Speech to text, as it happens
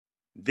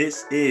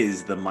This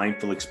is the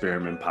Mindful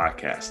Experiment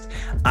Podcast.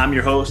 I'm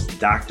your host,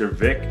 Dr.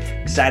 Vic.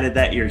 Excited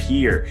that you're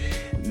here.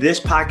 This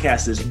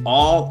podcast is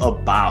all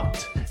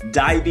about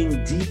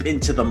diving deep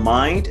into the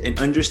mind and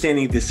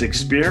understanding this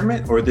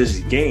experiment or this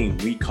game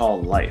we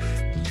call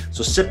life.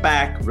 So sit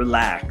back,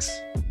 relax,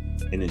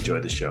 and enjoy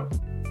the show.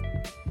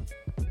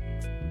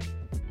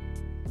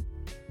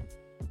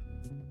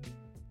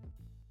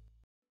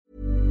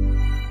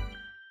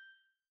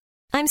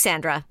 I'm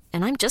Sandra,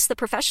 and I'm just the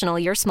professional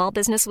your small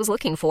business was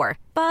looking for.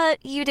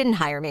 But you didn't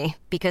hire me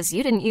because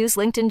you didn't use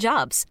LinkedIn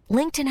Jobs.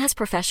 LinkedIn has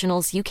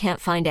professionals you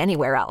can't find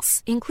anywhere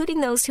else,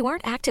 including those who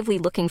aren't actively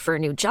looking for a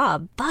new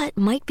job, but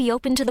might be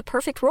open to the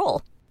perfect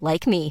role,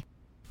 like me.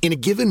 In a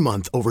given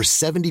month, over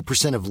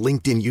 70% of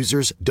LinkedIn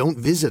users don't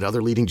visit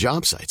other leading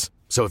job sites.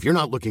 So if you're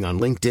not looking on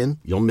LinkedIn,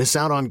 you'll miss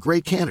out on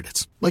great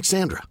candidates like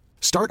Sandra.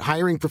 Start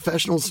hiring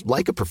professionals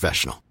like a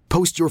professional.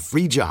 Post your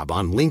free job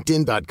on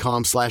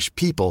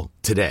linkedin.com/people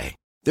today.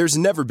 There's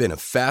never been a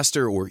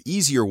faster or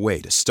easier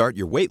way to start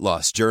your weight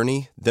loss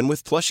journey than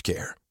with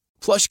PlushCare.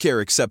 PlushCare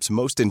accepts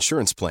most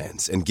insurance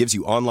plans and gives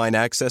you online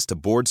access to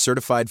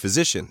board-certified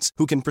physicians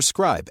who can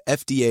prescribe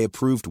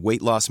FDA-approved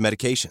weight loss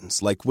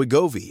medications like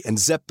Wegovy and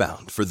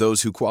Zepbound for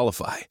those who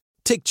qualify.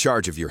 Take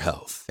charge of your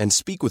health and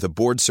speak with a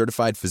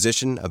board-certified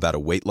physician about a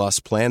weight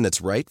loss plan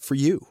that's right for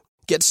you.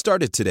 Get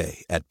started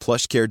today at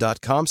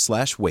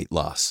plushcare.com/weight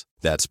loss.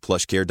 That's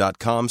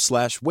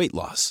plushcare.com/weight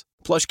loss.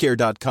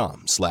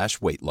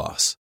 plushcare.com/weight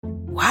loss.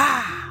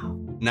 Wow.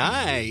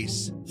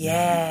 Nice.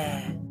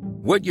 Yeah.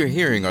 What you're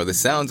hearing are the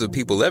sounds of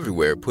people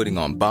everywhere putting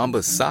on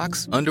Bombas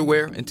socks,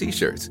 underwear, and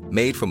T-shirts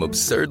made from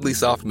absurdly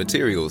soft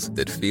materials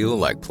that feel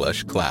like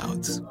plush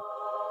clouds.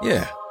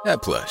 Yeah,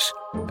 that plush.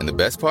 And the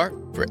best part?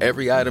 For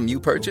every item you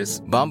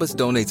purchase, Bombas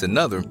donates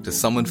another to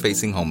someone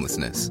facing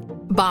homelessness.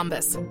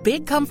 Bombas.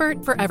 Big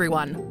comfort for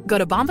everyone. Go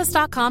to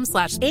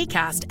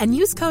bombas.com/ACAST and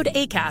use code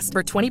ACAST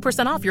for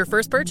 20% off your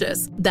first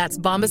purchase. That's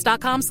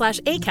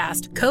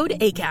bombas.com/ACAST. Code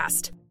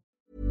ACAST.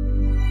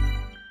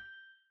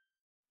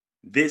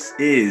 This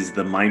is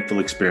the Mindful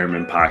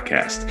Experiment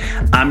Podcast.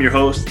 I'm your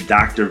host,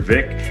 Dr.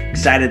 Vic.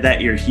 Excited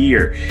that you're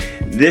here.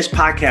 This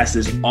podcast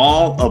is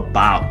all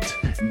about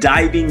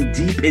diving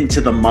deep into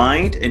the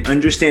mind and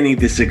understanding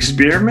this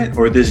experiment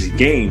or this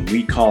game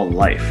we call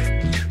life.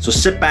 So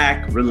sit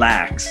back,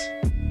 relax,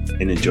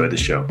 and enjoy the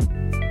show.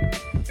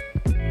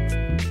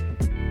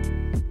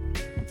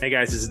 Hey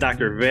guys, this is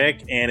Dr.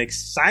 Vic, and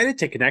excited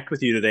to connect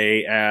with you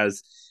today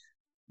as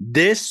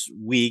this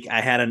week,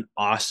 I had an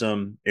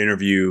awesome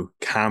interview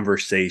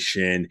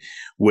conversation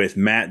with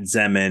Matt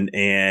Zemon,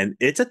 and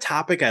it's a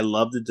topic I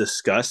love to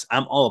discuss.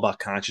 I'm all about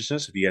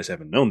consciousness. If you guys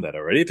haven't known that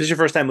already, if it's your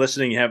first time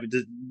listening,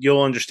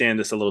 you'll understand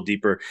this a little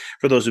deeper.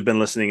 For those who've been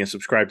listening and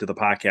subscribed to the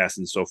podcast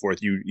and so forth,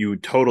 you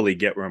totally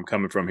get where I'm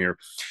coming from here.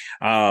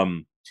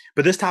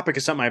 But this topic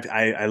is something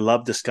I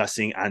love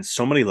discussing on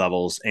so many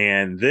levels.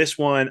 And this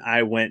one,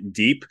 I went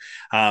deep.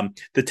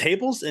 The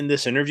tables in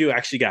this interview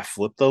actually got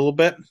flipped a little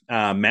bit.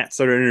 Matt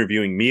started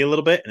interviewing me a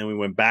little bit, and then we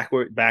went back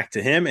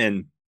to him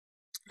and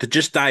to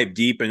just dive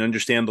deep and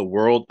understand the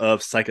world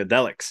of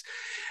psychedelics.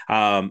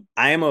 I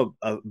am a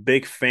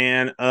big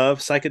fan of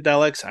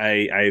psychedelics.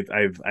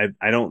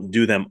 I don't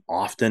do them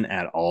often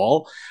at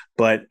all,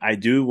 but I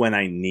do when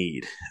I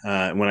need,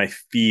 when I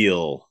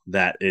feel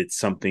that it's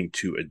something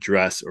to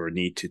address or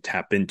need to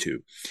tap into.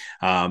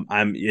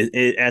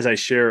 As I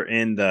share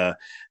in the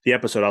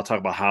episode, I'll talk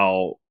about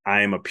how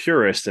I am a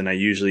purist, and I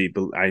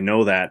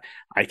know that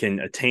I can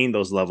attain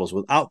those levels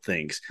without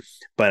things,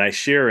 but I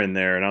share in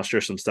there, and I'll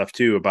share some stuff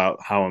too about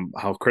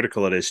how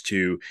critical it is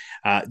to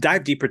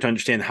dive deeper to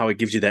understand how it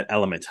gives you that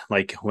element.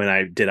 Like when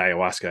I did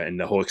ayahuasca and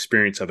the whole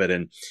experience of it,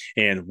 and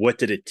what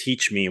did it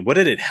teach me, and what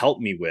did it help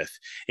me with,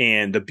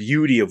 and the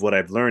beauty of what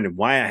I've learned, and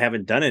why I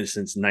haven't done it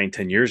since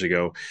 9-10 years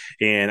ago,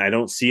 and I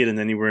don't see it in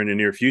anywhere in the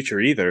near future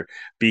either,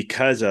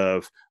 because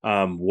of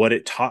what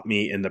it taught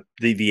me and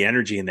the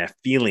energy and that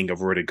feeling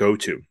of where to go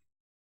to.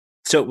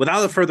 So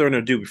without further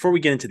ado, before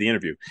we get into the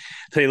interview,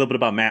 I'll tell you a little bit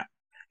about Matt.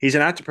 He's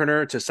an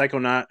entrepreneur to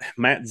psychonaut.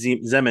 Matt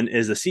Zemon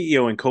is the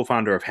CEO and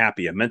co-founder of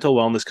Happy, a mental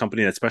wellness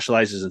company that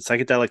specializes in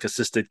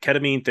psychedelic-assisted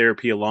ketamine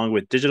therapy along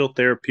with digital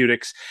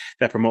therapeutics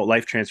that promote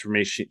life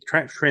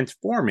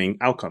transforming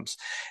outcomes.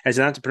 As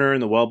an entrepreneur in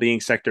the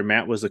well-being sector,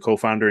 Matt was the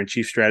co-founder and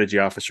chief strategy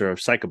officer of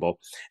Psychable,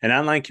 an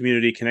online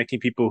community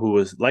connecting people who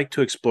would like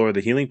to explore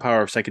the healing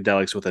power of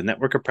psychedelics with a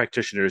network of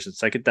practitioners and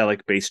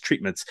psychedelic-based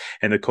treatments,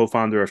 and the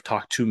co-founder of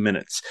Talk 2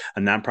 Minutes, a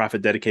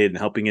nonprofit dedicated to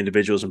helping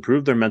individuals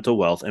improve their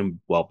mental health and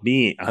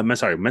well-being.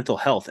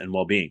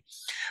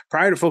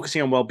 Prior to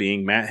focusing on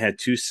well-being, Matt had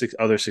two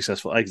other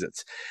successful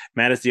exits.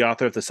 Matt is the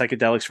author of The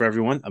Psychedelics for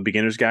Everyone, a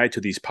beginner's guide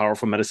to these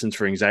powerful medicines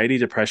for anxiety,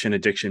 depression,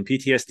 addiction,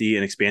 PTSD,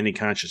 and expanding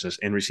consciousness,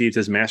 and received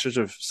his Master's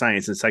of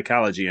Science in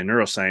Psychology and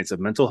Neuroscience of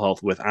Mental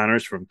Health with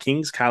honors from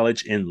King's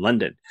College in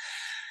London.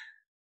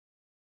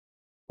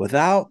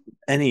 Without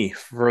any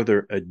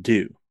further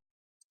ado,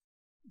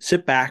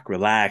 sit back,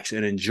 relax,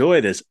 and enjoy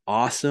this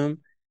awesome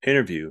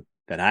interview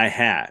that I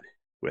had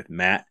with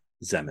Matt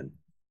Zemon.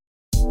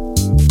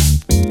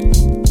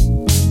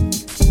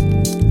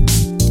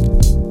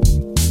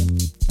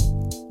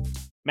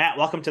 Matt,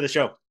 welcome to the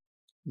show.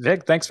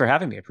 Vic, thanks for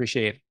having me.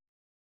 Appreciate it.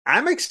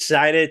 I'm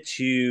excited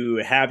to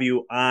have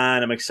you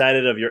on. I'm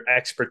excited of your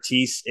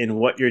expertise in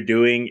what you're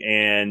doing.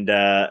 And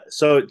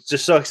so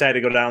just so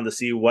excited to go down to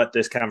see what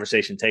this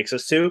conversation takes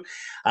us to.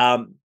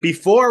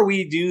 Before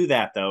we do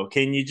that, though,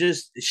 can you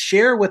just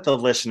share with the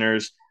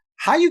listeners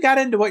how you got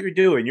into what you're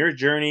doing, your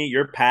journey,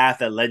 your path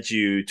that led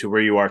you to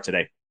where you are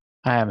today?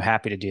 I am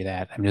happy to do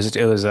that. I mean,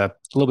 it was a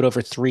little bit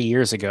over 3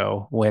 years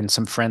ago when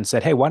some friends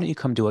said, "Hey, why don't you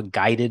come do a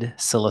guided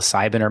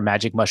psilocybin or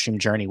magic mushroom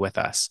journey with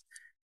us?"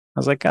 I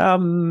was like, I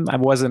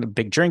wasn't a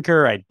big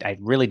drinker. I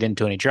really didn't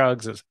do any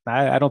drugs.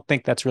 I don't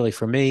think that's really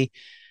for me.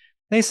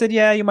 They said,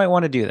 "Yeah, you might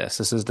want to do this.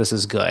 This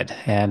is good."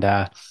 And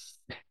I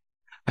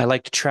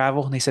like to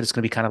travel, and they said it's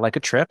going to be kind of like a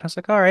trip. I was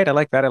like, "All right, I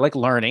like that. I like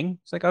learning."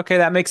 It's like, okay,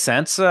 that makes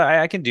sense.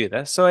 I can do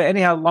this. So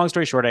anyhow, long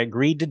story short, I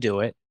agreed to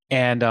do it.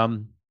 And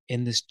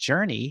in this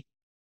journey,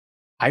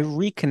 I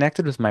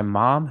reconnected with my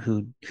mom,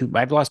 who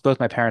I've lost both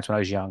my parents when I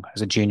was young. I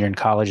was a junior in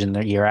college and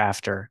the year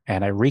after,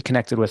 and I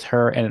reconnected with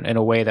her in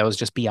a way that was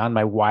just beyond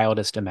my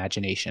wildest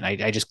imagination.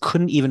 I just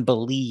couldn't even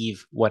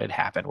believe what had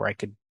happened. Where I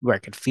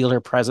could feel her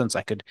presence,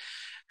 I could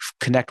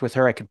connect with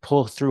her, I could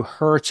pull through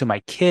her to my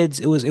kids.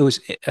 It was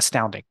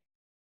astounding.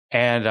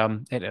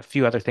 And a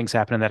few other things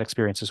happened in that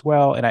experience as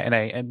well. And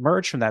I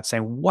emerged from that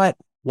saying, "What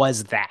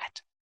was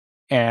that?"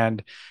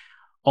 And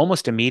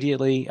almost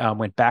immediately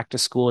went back to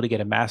school to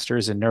get a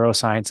master's in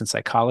neuroscience and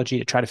psychology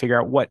to try to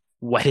figure out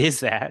what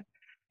is that,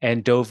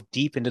 and dove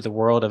deep into the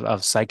world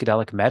of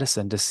psychedelic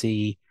medicine to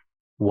see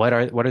what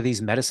are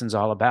these medicines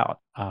all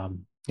about.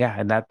 Yeah,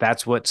 and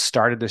that's what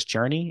started this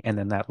journey, and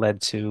then that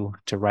led to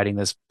writing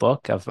this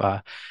book of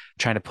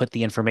trying to put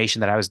the information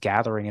that I was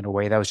gathering in a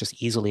way that was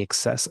just easily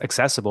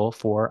accessible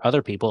for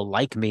other people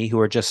like me who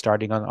are just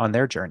starting on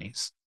their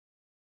journeys.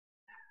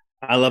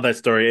 I love that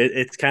story.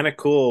 It's kind of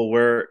cool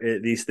where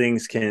these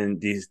things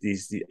can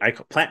I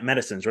call plant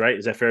medicines, right?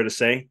 Is that fair to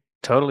say?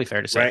 Totally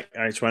fair to say. Right.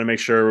 I just want to make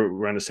sure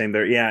we're on the same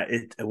there. Yeah.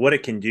 What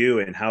it can do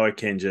and how it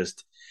can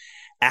just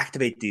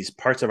activate these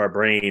parts of our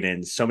brain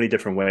in so many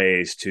different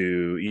ways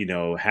to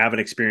have an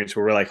experience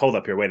where we're like, hold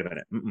up here, wait a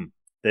minute.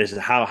 This is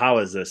how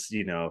is this?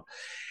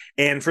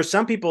 And for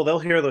some people, they'll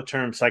hear the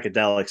term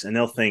psychedelics and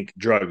they'll think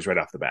drugs right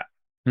off the bat.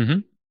 Mm-hmm.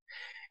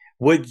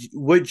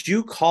 Would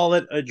you call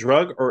it a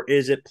drug, or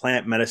is it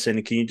plant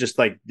medicine? Can you just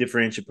like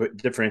differentiate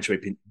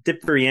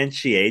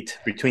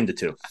between the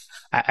two?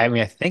 I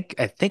mean, I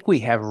think we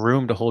have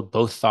room to hold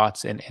both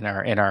thoughts in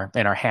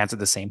our hands at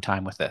the same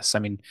time with this. I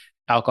mean,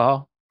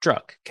 alcohol,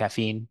 drug;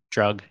 caffeine,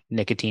 drug;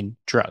 nicotine,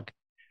 drug.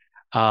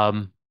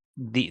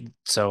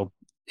 So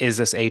is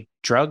this a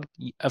drug?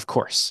 Of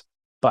course,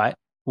 but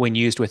when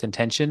used with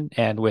intention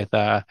and with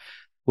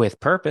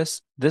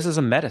purpose, this is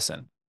a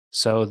medicine.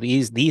 So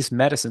these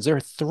medicines, there are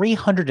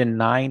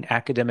 309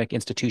 academic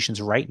institutions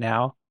right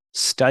now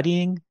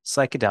studying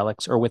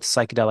psychedelics or with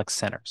psychedelic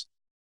centers.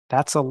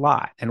 That's a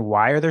lot. And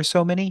why are there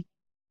so many?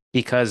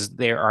 Because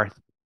there are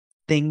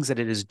things that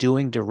it is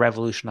doing to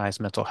revolutionize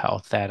mental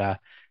health that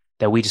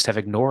we just have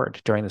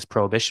ignored during this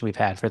prohibition we've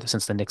had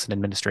since the Nixon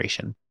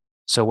administration.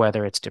 So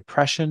whether it's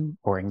depression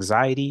or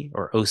anxiety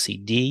or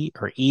OCD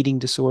or eating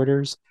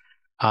disorders,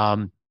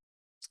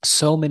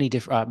 so many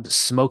different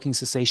smoking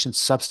cessation,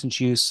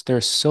 substance use. There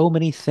are so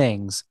many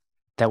things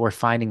that we're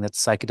finding that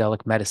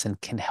psychedelic medicine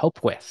can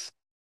help with.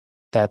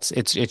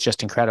 It's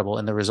just incredible,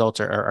 and the results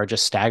are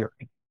just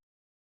staggering.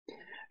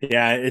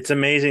 Yeah, it's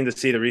amazing to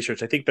see the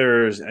research. I think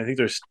there's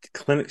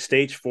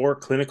stage 4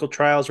 clinical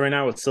trials right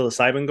now with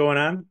psilocybin going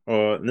on.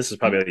 And this is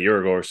probably a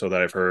year ago or so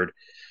that I've heard.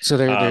 So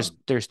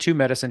there's two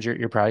medicines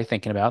you're probably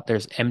thinking about.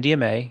 There's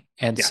MDMA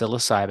and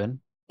psilocybin.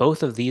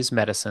 Both of these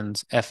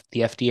medicines,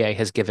 the FDA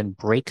has given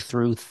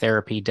breakthrough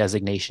therapy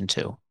designation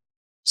to.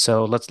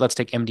 So let's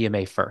take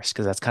MDMA first,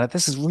 because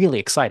this is really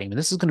exciting. And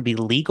this is going to be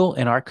legal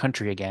in our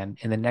country again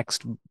in the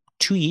next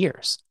 2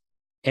 years.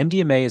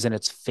 MDMA is in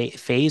its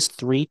phase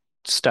 3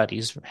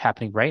 studies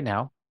happening right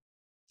now.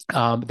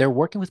 They're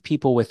working with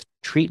people with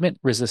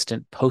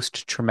treatment-resistant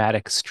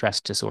post-traumatic stress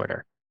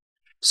disorder.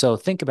 So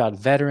think about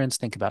veterans,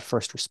 think about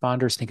first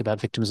responders, think about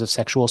victims of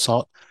sexual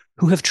assault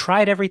who have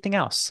tried everything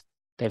else.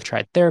 They've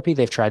tried therapy,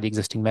 they've tried the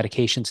existing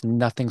medications,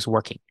 nothing's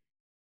working.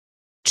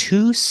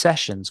 2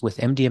 sessions with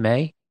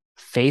MDMA,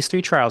 phase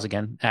 3 trials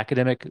again,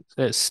 academic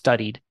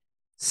studied,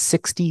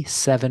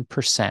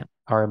 67%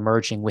 are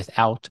emerging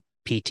without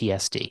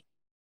PTSD.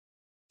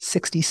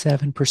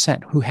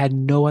 67% who had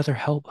no other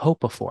hope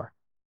before.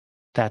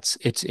 I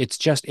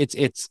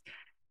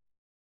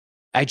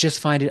just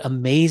find it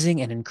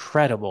amazing and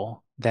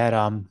incredible that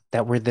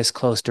we're this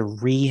close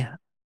to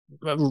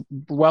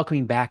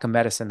welcoming back a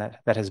medicine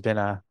that has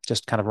been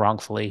just kind of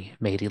wrongfully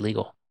made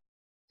illegal.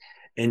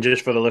 And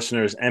just for the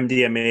listeners,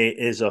 MDMA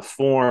is a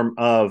form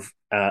of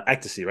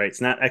ecstasy, right? It's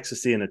not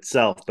ecstasy in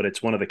itself, but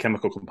it's one of the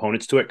chemical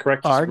components to it,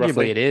 correct? Arguably,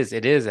 roughly? it is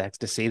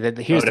ecstasy.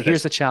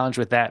 Here's the challenge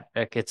with that.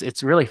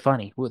 It's really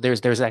funny.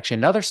 There's actually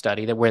another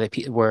study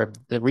where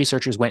the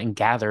researchers went and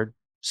gathered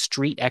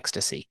street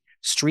ecstasy,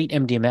 street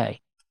MDMA,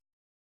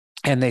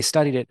 and they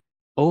studied it.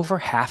 Over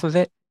half of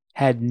it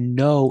had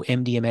no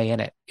MDMA in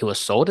it. It was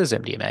sold as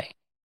MDMA,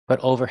 but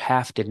over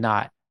half did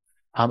not.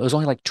 It was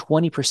only like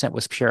 20%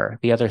 was pure.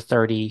 The other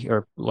 30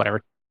 or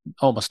whatever,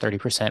 almost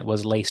 30%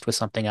 was laced with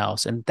something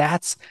else. And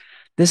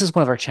this is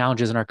one of our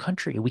challenges in our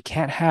country. We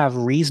can't have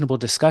reasonable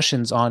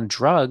discussions on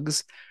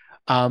drugs.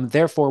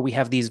 Therefore, we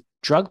have these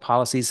drug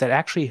policies that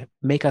actually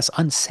make us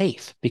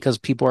unsafe because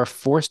people are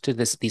forced to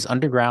these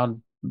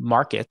underground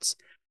markets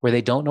where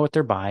they don't know what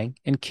they're buying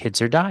and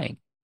kids are dying.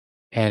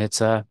 And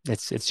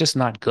it's just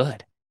not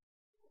good.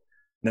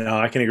 No,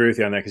 I can agree with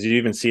you on that because you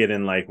even see it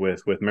in like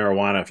with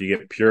marijuana. If you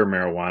get pure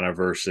marijuana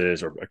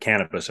versus or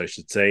cannabis, I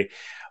should say,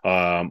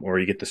 or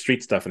you get the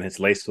street stuff and it's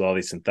laced with all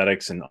these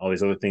synthetics and all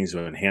these other things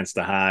to enhance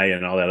the high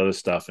and all that other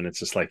stuff, and it's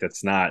just like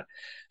that's not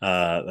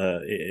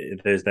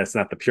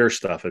the pure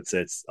stuff.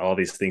 It's all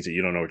these things that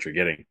you don't know what you're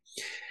getting.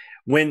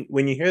 When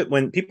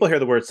people hear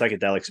the word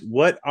psychedelics,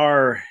 what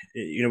are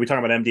we talk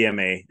about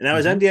MDMA? Now,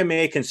 is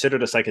MDMA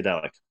considered a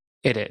psychedelic?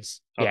 It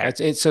is. Okay. Yeah,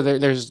 it's so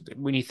there's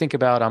when you think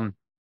about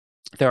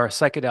there are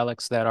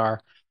psychedelics that are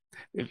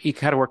you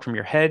kind of work from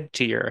your head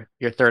to your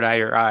third eye,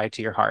 your eye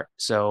to your heart.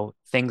 So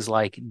things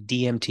like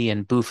DMT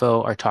and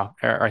Bufo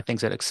are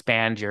things that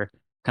expand your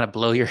kind of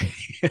blow your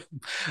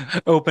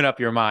open up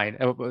your mind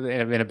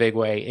in a big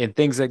way. And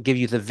things that give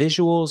you the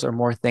visuals are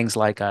more things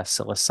like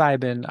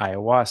psilocybin,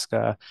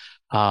 ayahuasca,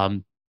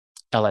 um,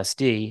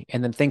 LSD,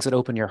 and then things that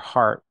open your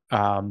heart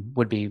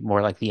would be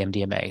more like the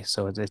MDMA.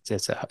 So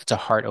it's a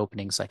heart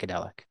opening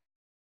psychedelic.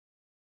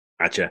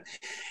 Gotcha.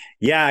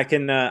 Yeah, I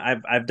can.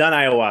 I've done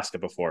ayahuasca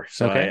before,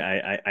 so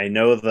Okay. I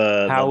know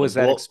How the was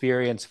that blow.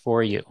 experience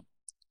for you?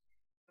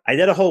 I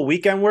did a whole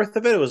weekend worth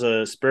of it. It was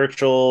a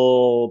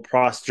spiritual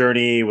cross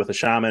journey with a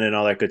shaman and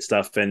all that good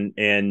stuff. And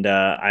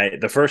I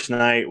the first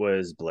night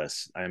was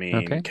bliss. I mean,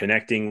 Okay.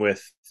 connecting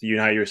with you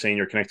know how you were saying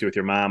you're connected with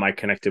your mom. I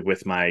connected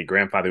with my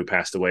grandfather who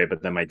passed away,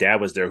 but then my dad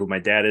was there, who my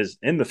dad is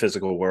in the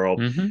physical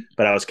world, Hmm.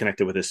 but I was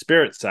connected with his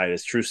spirit side,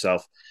 his true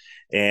self,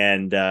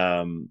 and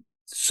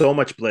so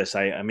much bliss.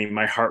 I mean,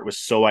 my heart was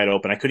so wide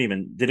open. I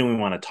didn't even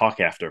want to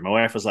talk after. My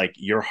wife was like,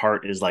 "Your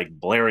heart is like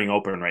blaring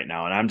open right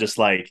now," and I'm just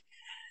like,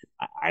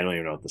 I don't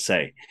even know what to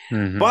say.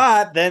 Hmm.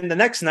 But then the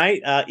next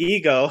night,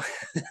 ego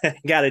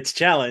got its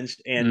challenge,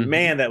 and Hmm.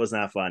 man, that was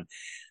not fun.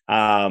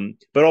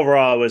 But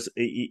overall,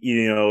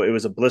 it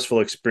was a blissful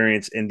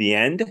experience in the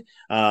end.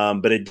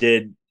 But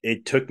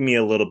it took me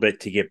a little bit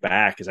to get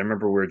back because I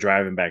remember we were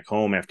driving back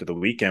home after the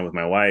weekend with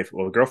my wife,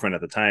 well, girlfriend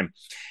at the time,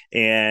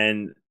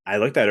 and I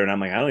looked at her and I'm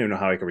like, I don't even know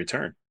how I could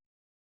return.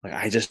 Like,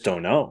 I just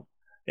don't know.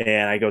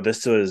 And I go,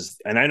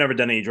 and I've never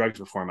done any drugs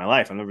before in my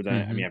life. I've never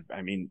done, Hmm.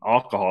 I mean,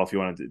 alcohol, if you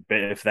want to,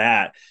 if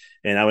that,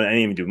 and I didn't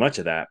even do much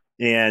of that.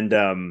 And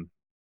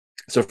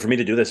so for me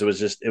to do this,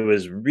 it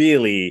was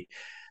really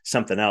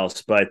something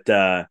else. But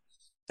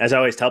as I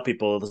always tell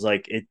people, it was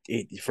like,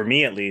 for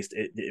me at least,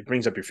 it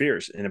brings up your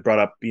fears. And it brought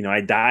up,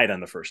 I died on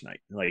the first night,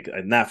 like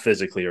not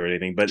physically or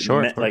anything, but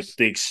Sure, of like course.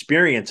 the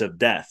experience of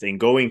death and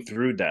going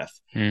through death.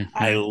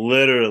 I Hmm.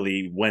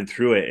 literally went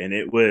through it, and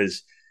it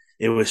was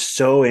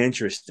so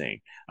interesting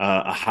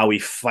how we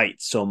fight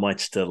so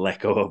much to let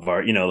go of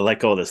let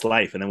go of this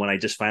life. And then when I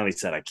just finally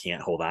said I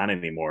can't hold on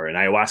anymore, and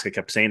ayahuasca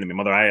kept saying to me,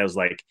 Mother Aya was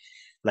like,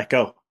 let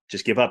go,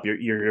 just give up.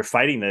 You're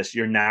fighting this.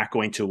 You're not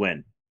going to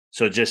win.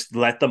 So just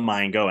let the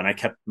mind go.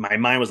 And my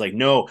mind was like,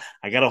 no,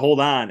 I got to hold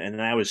on. And then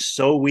I was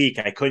so weak,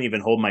 I couldn't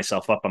even hold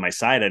myself up on my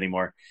side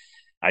anymore.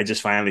 I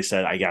just finally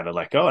said, I got to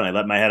let go. And I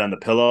let my head on the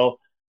pillow,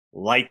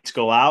 lights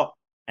go out.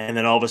 And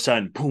then all of a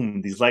sudden,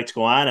 boom, these lights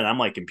go on. And I'm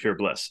like in pure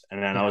bliss.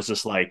 And then I Yeah. was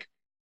just like,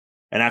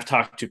 and I've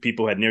talked to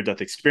people who had near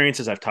death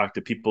experiences. I've talked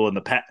to people in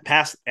the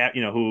past,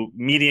 who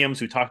mediums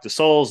who talk to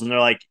souls. And they're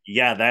like,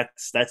 yeah,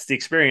 that's the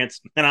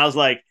experience. And I was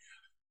like,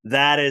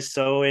 that is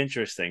so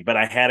interesting. But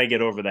I had to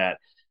get over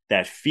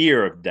that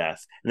fear of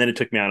death. And then it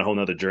took me on a whole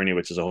nother journey,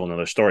 which is a whole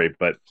nother story.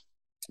 But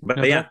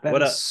No, yeah,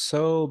 that is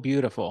so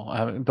beautiful.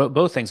 But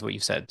both things what you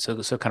said. So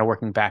kind of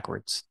working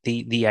backwards.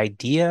 The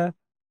idea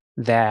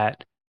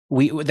that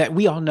we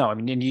all know. I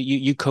mean, and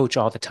you coach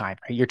all the time,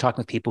 right? You're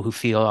talking with people who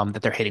feel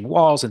that they're hitting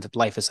walls and that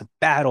life is a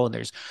battle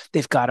and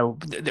they've got to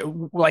their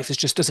life is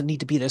just doesn't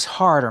need to be this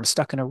hard or I'm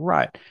stuck in a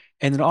rut.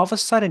 And then all of a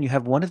sudden you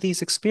have one of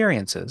these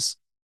experiences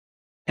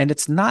and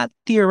it's not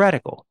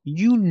theoretical.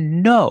 You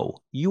know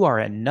you are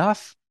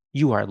enough,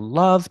 you are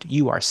loved,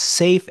 you are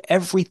safe,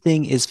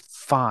 everything is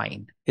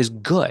fine, is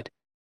good.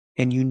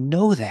 And you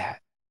know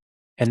that.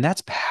 And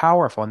that's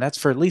powerful. And that's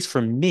for at least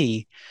for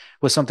me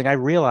was something I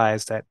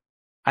realized that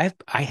I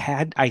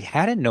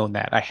hadn't known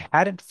that. I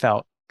hadn't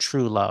felt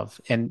true love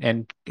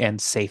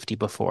and safety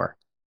before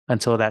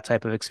until that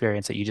type of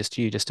experience that you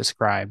just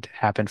described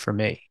happened for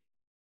me.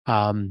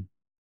 Um,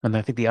 and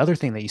I think the other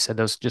thing that you said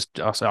that was just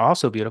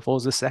also beautiful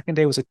is the second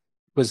day was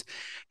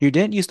you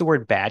didn't use the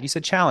word bad, you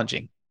said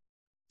challenging.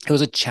 It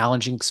was a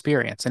challenging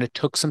experience, and it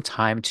took some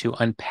time to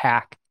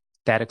unpack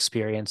that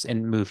experience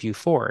and move you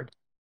forward.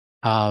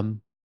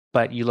 Um,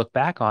 but you look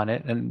back on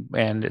it,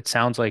 and it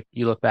sounds like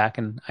you look back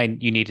and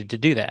you needed to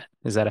do that.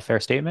 Is that a fair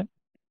statement?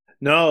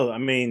 No, I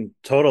mean,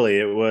 totally.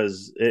 It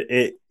was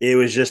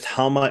just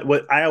how much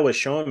what I was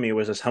showing me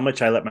was just how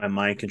much I let my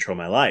mind control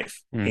my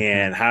life Hmm.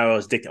 and how I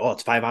was dictating. Oh,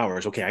 it's 5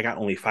 hours. Okay, I got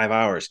only 5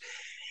 hours.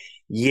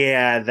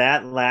 Yeah,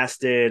 that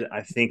lasted,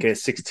 I think,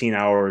 16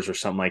 hours or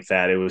something like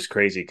that. It was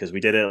crazy because we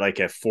did it like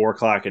at 4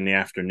 o'clock in the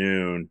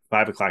afternoon,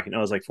 5 o'clock. No,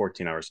 it was like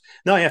 14 hours.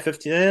 No, yeah,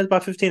 15, it was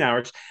about 15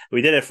 hours.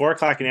 We did it at 4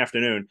 o'clock in the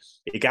afternoon.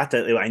 It got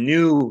to, I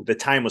knew the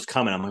time was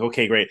coming. I'm like,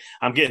 okay, great.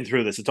 I'm getting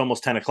through this. It's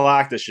almost 10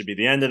 o'clock. This should be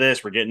the end of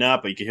this. We're getting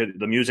up. You can hear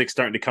the music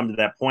starting to come to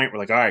that point. We're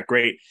like, all right,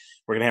 great.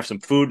 We're gonna have some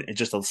food and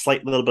just a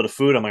slight little bit of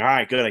food. I'm like, all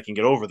right, good. I can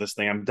get over this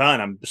thing. I'm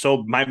done. I'm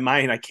so my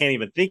mind, I can't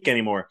even think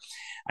anymore.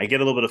 I get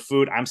a little bit of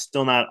food. I'm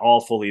still not all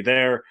fully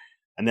there.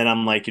 And then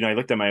I'm like, I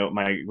looked at my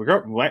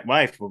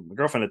wife, my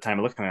girlfriend at the time.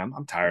 I looked at her,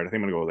 I'm tired. I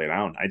think I'm gonna go lay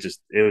down.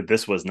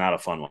 This was not a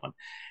fun one.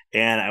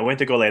 And I went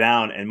to go lay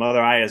down, and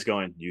Mother Aya's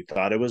going, "You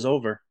thought it was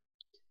over,"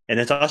 and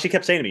that's all she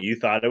kept saying to me. "You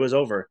thought it was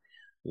over.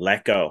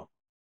 Let go."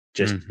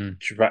 Just Hmm.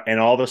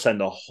 and all of a sudden,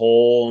 the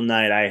whole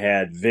night I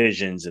had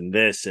visions and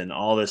this and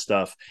all this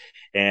stuff.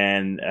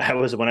 And I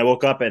was when I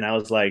woke up and I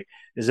was like,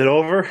 "Is it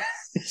over?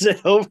 Is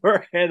it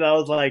over?" And I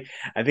was like,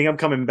 "I think I'm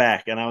coming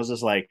back." And I was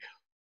just like,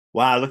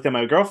 wow. I looked at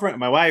my girlfriend,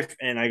 my wife,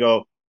 and I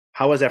go,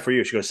 "How was that for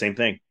you?" She goes, "Same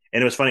thing."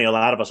 And it was funny. A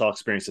lot of us all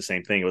experienced the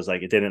same thing. It was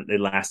like it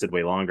lasted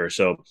way longer.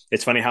 So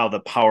it's funny how the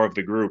power of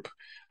the group.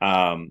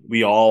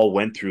 We all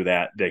went through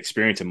the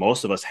experience, and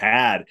most of us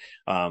had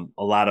a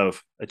lot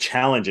of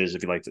challenges,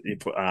 if you like,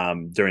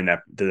 during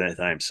that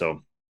time.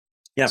 So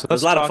yeah, So it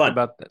was a lot of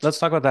fun. let's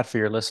talk about that for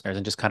your listeners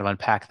and just kind of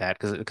unpack that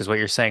because what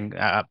you're saying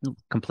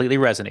completely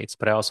resonates,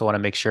 but I also want to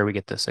make sure we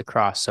get this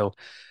across. So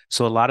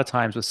a lot of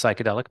times with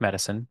psychedelic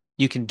medicine,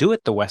 you can do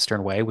it the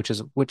Western way, which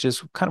is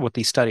kind of what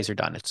these studies are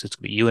done. It's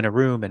gonna be you in a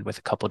room and with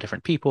a couple of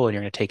different people, and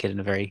you're going to take it in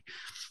a very,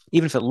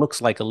 even if it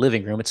looks like a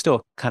living room, it's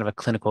still kind of a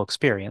clinical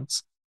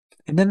experience.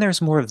 And then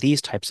there's more of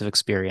these types of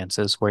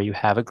experiences where you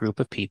have a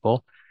group of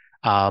people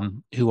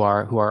who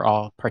are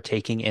all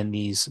partaking in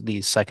these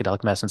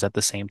psychedelic medicines at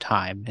the same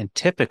time. And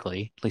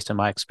typically, at least in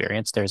my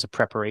experience, there's a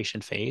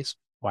preparation phase.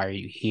 Why are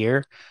you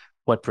here?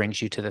 What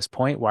brings you to this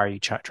point? Why are you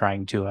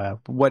trying to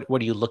what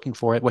are you looking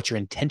for? What's your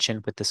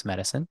intention with this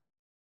medicine?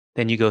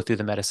 Then you go through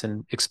the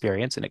medicine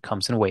experience and it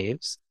comes in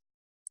waves.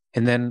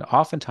 And then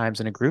oftentimes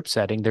in a group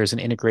setting, there's an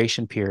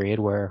integration period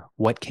where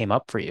what came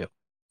up for you.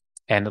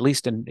 And at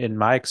least in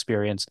my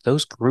experience,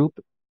 those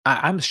group,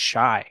 I'm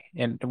shy,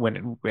 and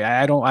when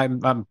I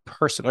don't, I'm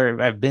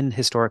personally, I've been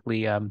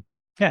historically,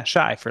 yeah,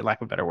 shy for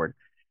lack of a better word.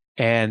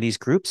 And these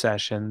group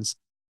sessions,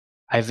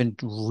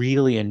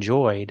 really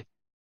enjoyed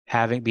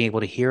being able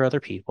to hear other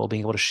people,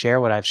 being able to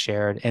share what I've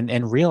shared,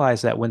 and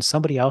realize that when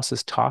somebody else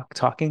is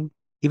talking,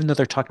 even though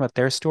they're talking about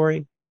their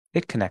story,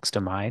 it connects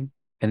to mine,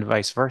 and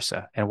vice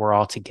versa, and we're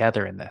all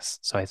together in this.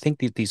 So I think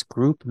these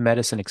group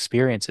medicine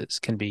experiences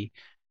can be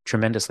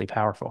tremendously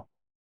powerful.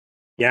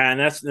 Yeah, and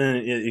that's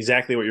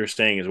exactly what you're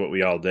saying is what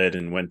we all did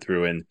and went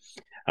through. And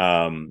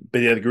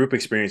but yeah, the group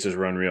experiences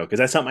were unreal because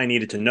that's something I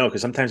needed to know.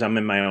 Because sometimes I'm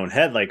in my own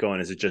head, like going,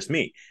 "Is it just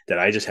me that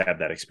I just have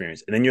that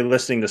experience?" And then you're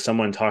listening to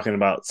someone talking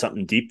about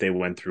something deep they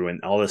went through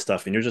and all this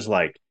stuff, and you're just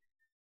like,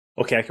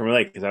 "Okay, I can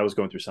relate because I was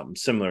going through something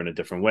similar in a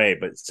different way,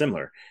 but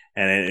similar."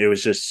 And it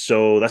was just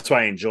so that's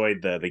why I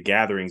enjoyed the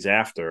gatherings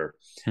after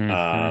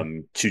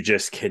Hmm. to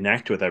just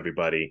connect with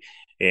everybody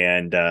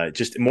and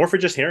just more for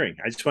just hearing.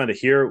 I just wanted to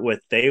hear what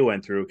they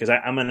went through because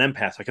I'm an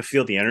empath. So I can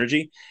feel the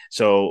energy.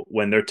 So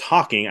when they're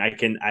talking,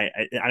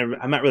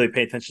 I'm not really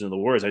paying attention to the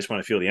words. I just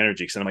want to feel the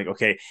energy because I'm like,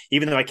 okay,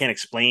 even though I can't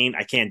explain,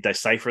 I can't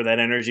decipher that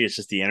energy. It's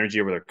just the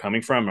energy where they're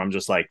coming from. I'm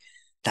just like,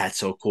 that's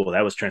so cool.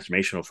 That was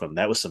transformational from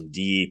that was some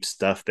deep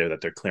stuff there that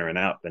they're clearing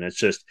up. And it's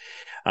just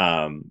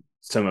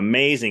some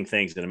amazing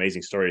things and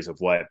amazing stories of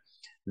what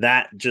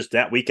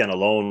that weekend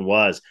alone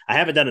was. I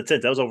haven't done it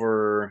since. That was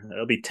over,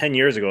 it'll be 10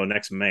 years ago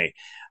next May.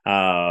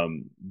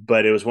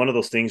 But it was one of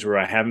those things where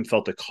I haven't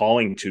felt a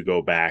calling to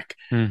go back.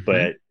 Hmm.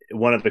 But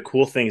one of the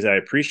cool things that I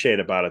appreciate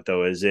about it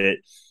though is it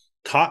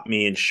taught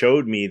me and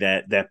showed me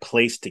that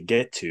place to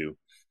get to.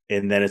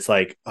 And then it's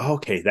like, oh,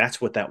 okay,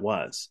 that's what that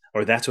was,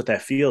 or that's what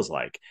that feels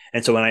like.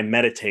 And so when I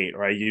meditate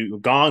or I use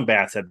gong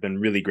baths have been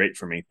really great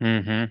for me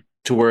Hmm.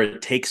 to where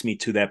it takes me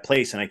to that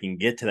place and I can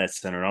get to that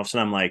center. And all of a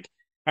sudden I'm like,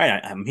 all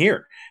right, I'm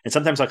here. And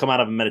sometimes I'll come out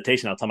of a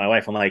meditation. I'll tell my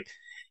wife, I'm like,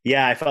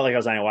 yeah, I felt like I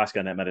was ayahuasca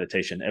in that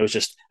meditation. It was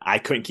just, I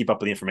couldn't keep up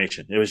with the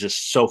information. It was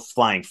just so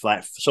flying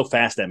flat, so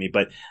fast at me,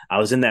 but I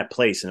was in that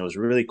place and it was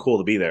really cool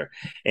to be there.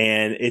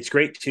 And it's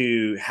great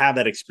to have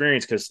that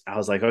experience because I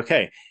was like,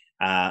 okay,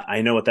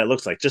 I know what that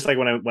looks like. Just like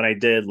when I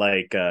did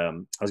like I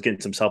was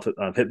getting some self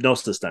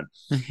hypnosis done,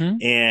 Hmm.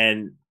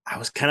 and I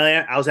was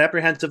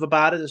apprehensive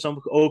about it. There's some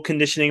old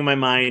conditioning in my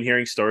mind,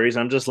 hearing stories.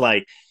 I'm just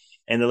like,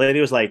 and the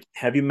lady was like,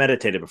 "Have you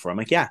meditated before?" I'm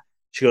like, "Yeah."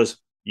 She goes,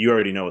 "You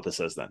already know what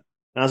this is then."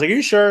 And I was like, "Are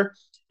you sure?"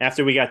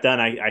 After we got done,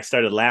 I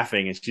started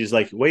laughing, and she's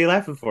like, "What are you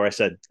laughing for?" I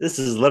said, "This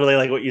is literally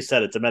like what you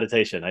said. It's a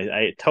meditation."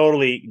 I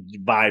totally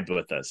vibed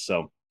with this.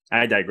 So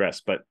I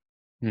digress, but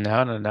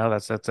No, no, no.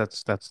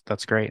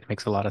 That's great. It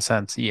makes a lot of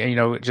sense.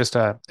 Yeah, just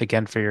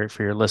again for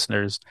your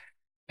listeners,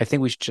 I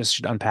think we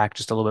should unpack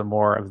just a little bit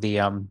more of the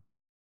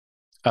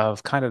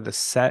of kind of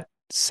the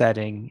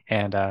setting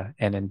and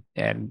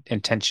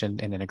intention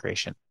and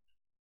integration.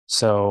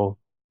 So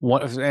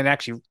and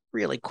actually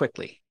really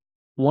quickly,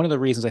 one of the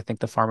reasons I think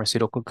the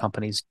pharmaceutical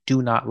companies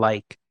do not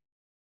like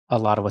a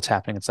lot of what's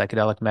happening in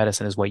psychedelic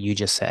medicine is what you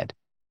just said.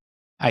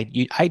 I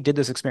did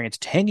this experience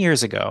 10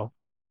 years ago,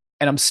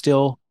 and I'm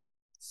still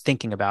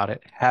thinking about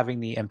it, having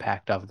the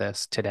impact of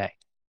this today.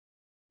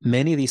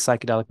 Many of these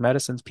psychedelic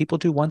medicines people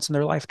do once in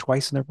their life,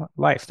 twice in their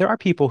life. There are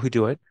people who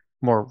do it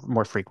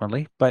more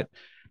frequently, but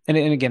and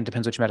again, it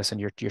depends which medicine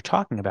you're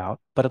talking about.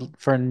 But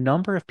for a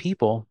number of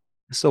people,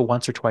 it's a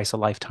once or twice a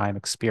lifetime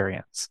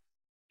experience,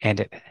 and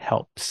it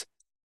helps.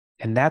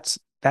 And that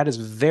is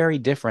very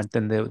different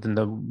than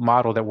the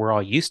model that we're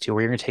all used to,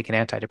 where you're going to take an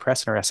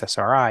antidepressant or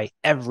SSRI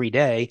every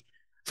day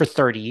for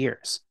 30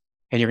 years,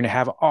 and you're going to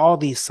have all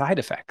these side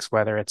effects,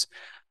 whether it's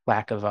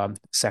lack of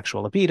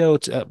sexual libido,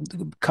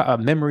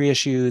 memory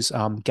issues,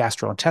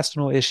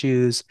 gastrointestinal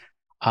issues.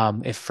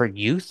 If for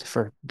youth,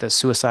 for the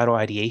suicidal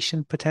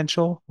ideation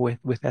potential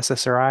with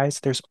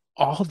SSRIs, there's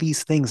all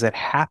these things that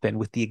happen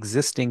with the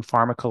existing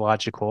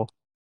pharmacological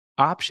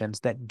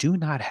options that do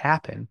not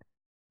happen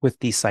with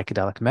these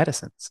psychedelic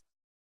medicines.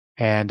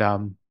 And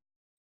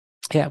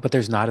yeah, but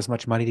there's not as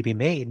much money to be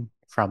made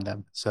from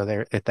them.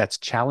 So that's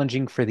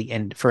challenging for the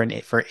end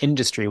for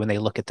industry when they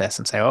look at this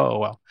and say, oh,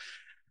 well,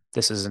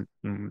 this isn't,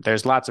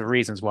 there's lots of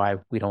reasons why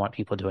we don't want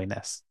people doing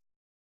this.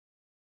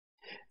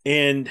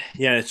 And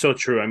yeah, it's so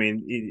true. I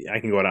mean, I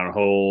can go down a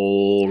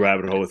whole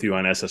rabbit hole with you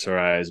on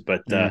SSRIs,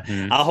 but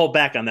I'll hold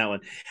back on that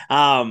one.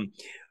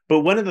 But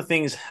one of the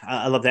things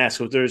I love to ask,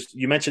 so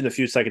you mentioned a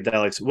few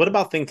psychedelics. What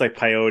about things like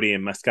peyote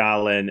and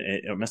mescaline,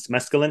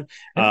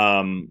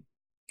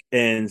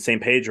 and San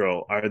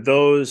Pedro? Are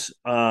those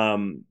are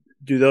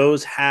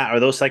those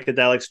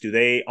psychedelics? Do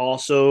they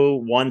also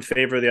one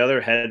favor the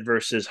other, head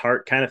versus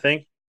heart kind of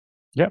thing?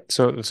 Yep.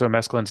 So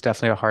mescaline's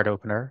definitely a heart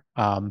opener.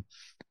 And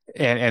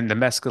the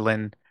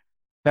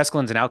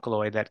mescaline's an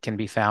alkaloid that can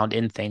be found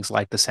in things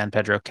like the San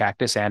Pedro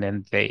cactus and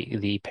in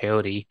the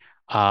peyote.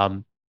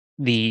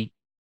 The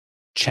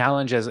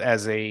challenge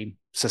as a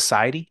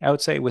society, I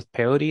would say, with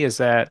peyote is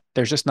that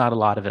there's just not a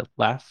lot of it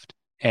left,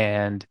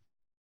 and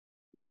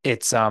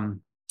it's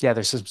yeah,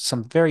 there's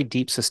some very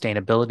deep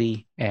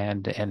sustainability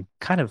and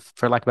kind of,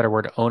 for lack of a better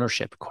word,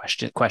 ownership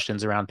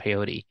questions around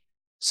peyote.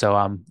 So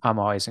I'm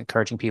always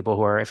encouraging people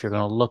who are, if you're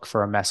going to look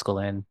for a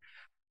mescaline,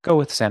 go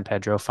with San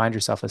Pedro. Find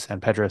yourself a San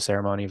Pedro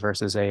ceremony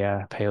versus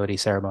a peyote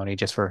ceremony,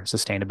 just for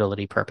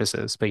sustainability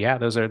purposes. But yeah,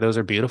 those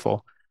are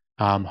beautiful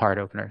heart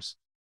openers.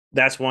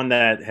 That's one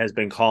that has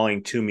been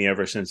calling to me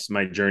ever since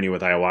my journey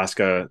with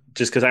ayahuasca,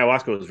 just because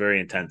ayahuasca was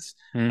very intense.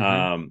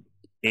 Mm-hmm.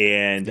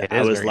 And It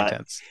I is was very like,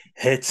 intense,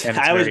 it's, and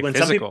it's I was, very when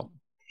some people,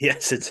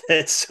 physical. yes,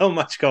 it's so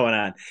much going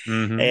on.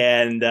 Mm-hmm.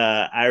 And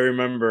I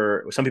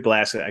remember some people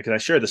ask, because I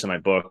shared this in my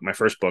book, my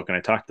first book, and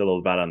I talked a little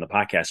about it on the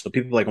podcast. So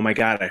people are like, oh my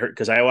God, I heard,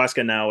 because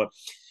ayahuasca now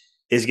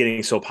is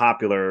getting so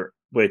popular,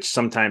 which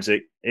sometimes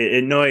it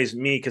annoys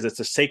me because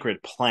it's a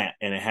sacred plant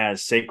and it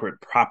has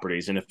sacred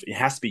properties, and if it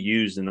has to be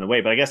used in the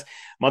way. But I guess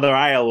Mother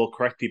Aya will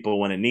correct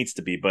people when it needs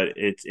to be. But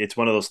it's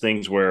one of those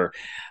things where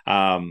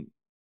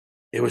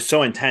it was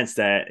so intense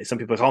that some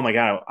people are like, oh my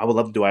God, I would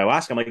love to do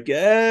ayahuasca. I'm like,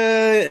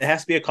 it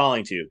has to be a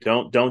calling to you.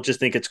 Don't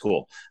just think it's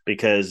cool,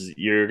 because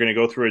you're going to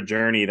go through a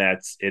journey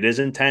it is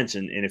intense.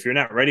 And if you're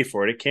not ready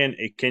for it,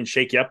 it can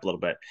shake you up a little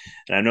bit.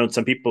 And I've known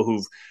some people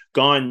who've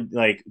gone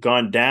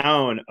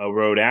down a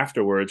road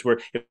afterwards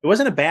where it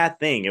wasn't a bad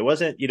thing. It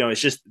wasn't,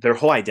 it's just their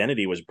whole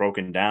identity was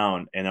broken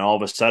down. And all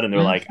of a sudden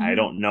they're like, I Mm-hmm.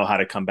 don't know how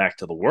to come back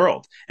to the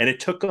world. And it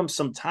took them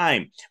some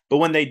time. But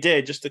when they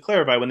did, just to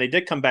clarify, when they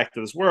did come back to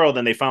this world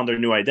and they found their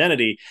new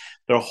identity,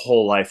 their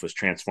whole life was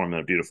transformed in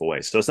a beautiful way.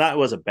 So it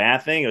was a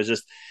bad thing.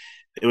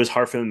 It was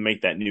hard for them to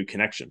make that new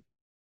connection.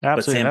 But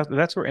Absolutely. Sam, And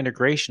that's where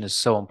integration is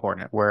so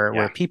important, where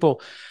yeah,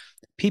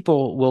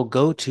 people will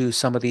go to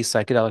some of these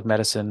psychedelic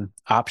medicine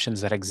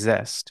options that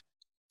exist,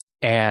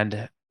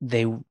 and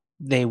they'll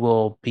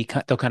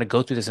kind of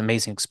go through this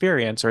amazing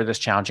experience or this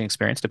challenging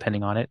experience,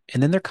 depending on it,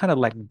 and then they're kind of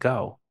let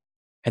go,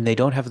 and they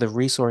don't have the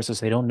resources.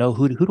 They don't know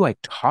who do I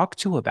talk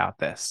to about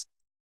this.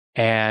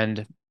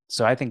 And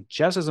so I think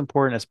just as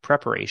important as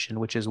preparation,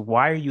 which is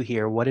why are you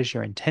here? What is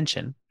your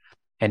intention?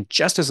 And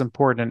just as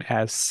important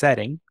as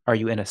setting, are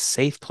you in a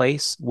safe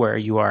place where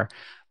you are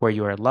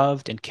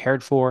loved and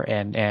cared for,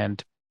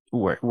 and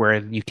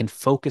where you can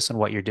focus on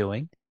what you're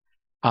doing?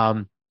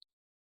 Um,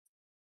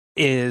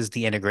 is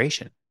the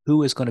integration.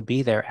 Who is going to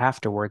be there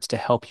afterwards to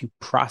help you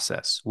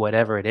process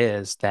whatever it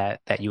is that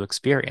you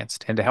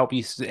experienced, and to help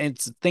you?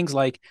 It's things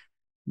like,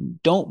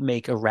 don't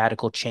make a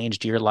radical change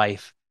to your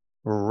life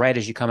right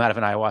as you come out of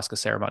an ayahuasca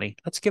ceremony.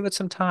 Let's give it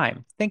some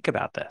time. Think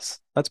about this.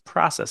 Let's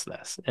process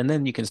this, and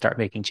then you can start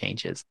making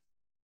changes.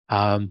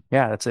 Yeah,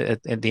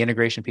 the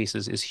integration piece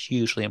is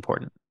hugely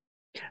important.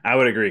 I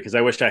would agree, because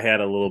I wish I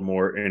had a little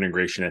more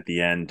integration at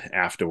the end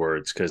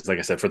afterwards. Because, like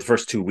I said, for the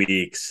first 2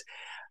 weeks,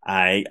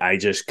 I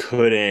just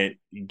couldn't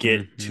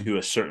get Hmm. to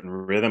a certain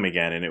rhythm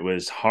again, and it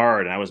was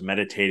hard. And I was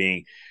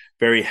meditating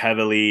very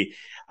heavily.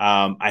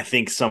 I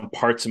think some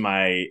parts of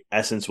my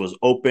essence was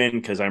open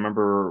because I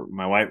remember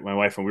my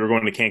wife, when we were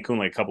going to Cancun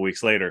like a couple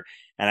weeks later,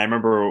 and I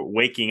remember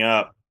waking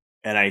up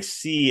and I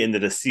see into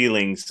the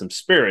ceiling some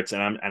spirits,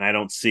 and I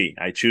don't see.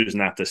 I choose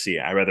not to see.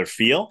 I rather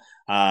feel.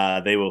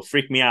 They will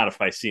freak me out if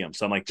I see them.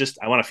 So I'm like,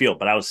 I want to feel.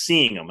 But I was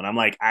seeing them, and I'm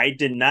like, I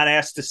did not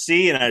ask to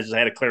see, and I just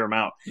had to clear them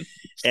out.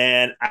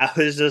 And I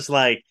was just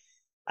like,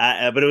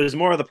 but it was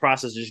more of the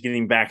process of just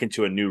getting back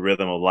into a new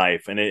rhythm of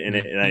life, and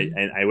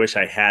I wish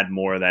I had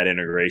more of that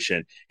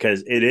integration,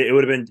 because it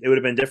would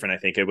have been different. I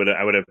think I would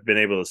have been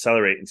able to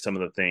accelerate in some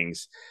of the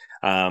things,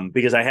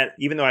 because I had,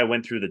 even though I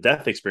went through the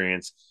death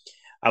experience,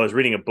 I was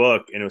reading a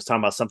book and it was talking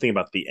about something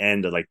about the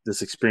end of like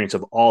this experience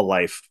of all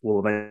life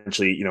will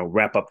eventually,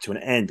 wrap up to an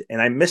end.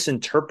 And I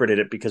misinterpreted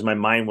it because my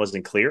mind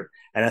wasn't clear.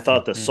 And I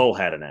thought the soul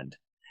had an end.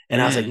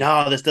 And I was like,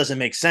 no, this doesn't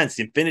make sense.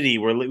 The infinity,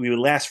 we would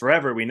last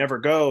forever. We never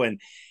go.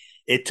 And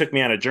it took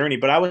me on a journey,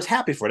 but I was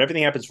happy for it.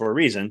 Everything happens for a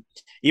reason,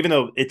 even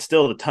though it's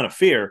still a ton of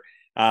fear.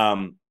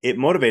 It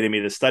motivated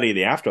me to study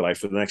the afterlife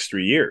for the next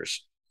 3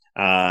 years.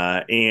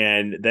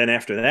 And then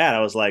after that,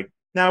 I was like,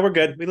 no, we're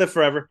good. We live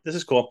forever. This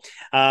is cool.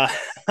 I'm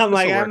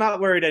like, I'm not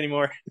worried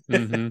anymore.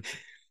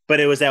 But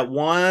it was that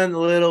one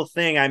little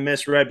thing I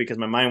misread because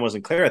my mind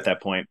wasn't clear at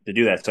that point to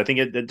do that. So I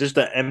think just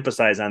to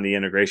emphasize on the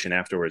integration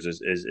afterwards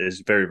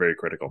is very, very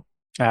critical.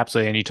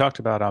 Absolutely. And you talked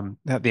about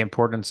the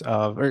importance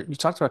of, or you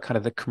talked about kind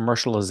of the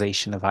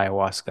commercialization of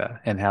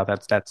ayahuasca and how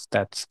that's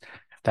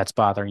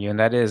bothering you.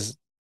 And that is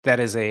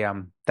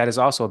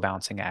also a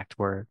balancing act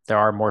where there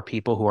are more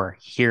people who are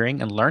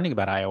hearing and learning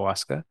about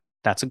ayahuasca.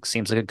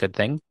 Seems like a good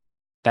thing.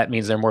 That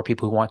means there are more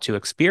people who want to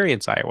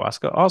experience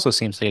ayahuasca. Also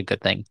seems like a good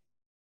thing.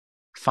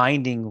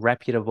 Finding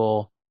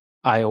reputable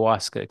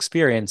ayahuasca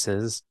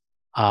experiences,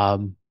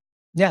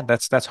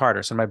 that's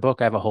harder. So in my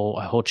book, I have a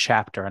whole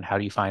chapter on how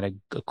do you find a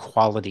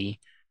quality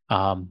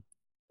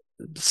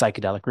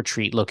psychedelic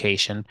retreat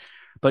location.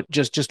 But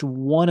just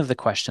one of the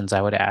questions I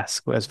would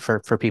ask was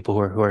for people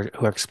who are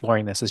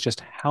exploring this is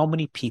just how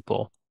many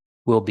people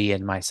will be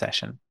in my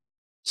session.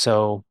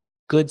 So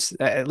goods,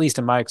 at least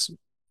in my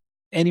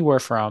anywhere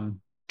from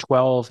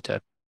 12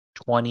 to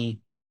 20,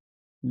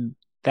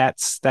 that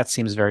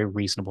seems very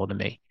reasonable to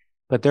me.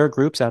 But there are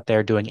groups out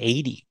there doing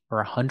 80 or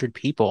 100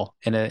 people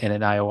in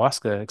an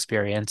ayahuasca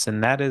experience,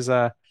 and there's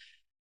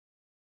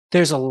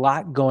a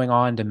lot going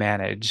on to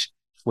manage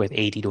with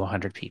 80 to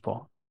 100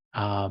 people.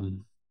 So I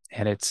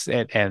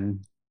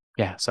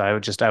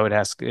would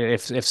ask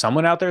if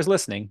someone out there is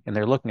listening and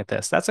they're looking at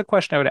this, that's a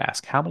question I would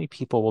ask. How many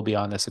people will be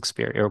on this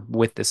experience or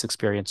with this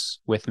experience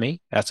with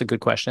me? That's a good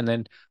question.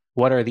 Then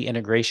what are the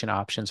integration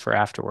options for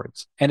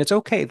afterwards? And it's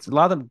okay. A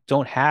lot of them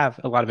don't have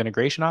a lot of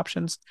integration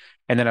options.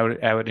 And then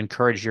I would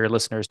encourage your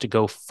listeners to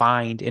go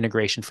find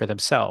integration for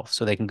themselves.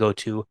 So they can go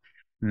to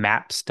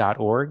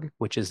MAPS.org,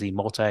 which is the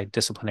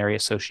Multidisciplinary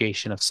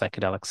Association of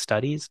Psychedelic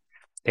Studies.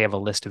 They have a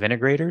list of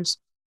integrators.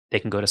 They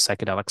can go to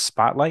Psychedelic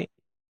Spotlight.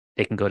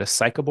 They can go to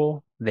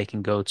Psychable. They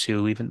can go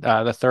to even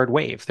the Third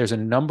Wave. There's a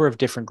number of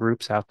different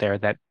groups out there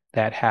that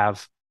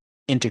have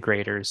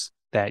integrators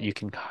that you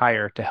can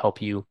hire to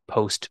help you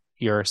post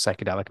your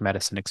psychedelic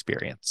medicine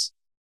experience.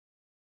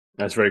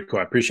 That's very cool.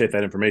 I appreciate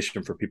that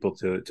information for people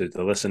to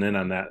listen in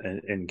on that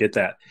and get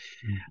that.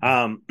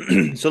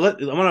 So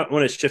I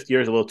want to shift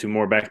gears a little too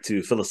more back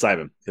to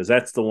psilocybin, because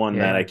that's the one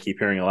that I keep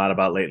hearing a lot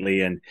about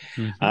lately. And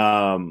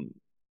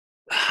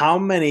how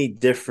many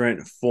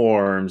different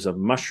forms of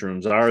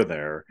mushrooms are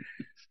there?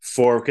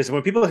 Because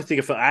when people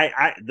think of,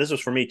 this was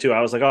for me too.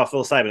 I was like, oh,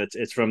 psilocybin,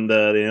 it's from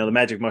the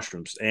magic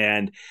mushrooms.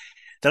 And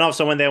then all of a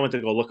sudden one day I went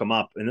to go look them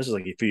up, and this was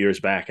like a few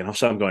years back, and all of a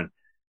sudden I'm going,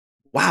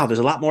 wow, there's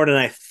a lot more than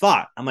I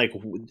thought. I'm like,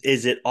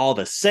 is it all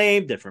the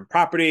same, different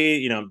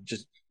property?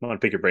 Just I want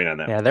to pick your brain on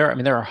that. Yeah,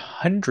 there are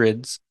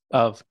hundreds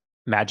of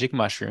magic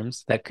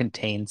mushrooms that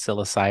contain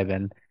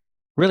psilocybin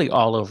really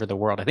all over the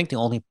world. I think the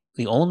only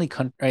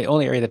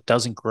area that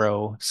doesn't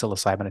grow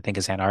psilocybin, I think,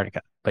 is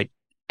Antarctica. But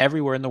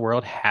everywhere in the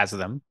world has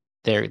them.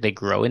 They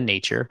grow in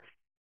nature.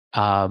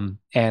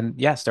 And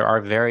yes, there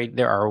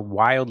are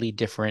wildly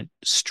different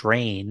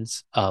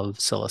strains of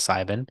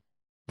psilocybin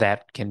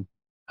that can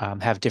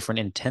have different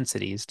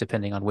intensities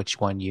depending on which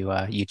one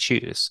you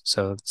choose.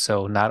 So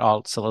not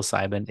all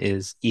psilocybin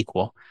is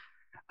equal.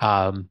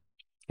 So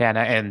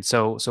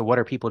what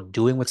are people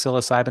doing with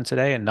psilocybin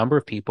today? A number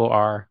of people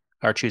are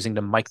choosing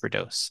to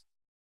microdose.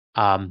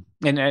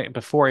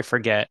 Before I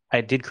forget,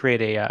 I did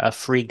create a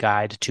free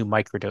guide to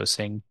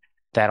microdosing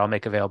that I'll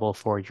make available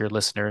for your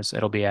listeners.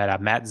 It'll be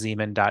at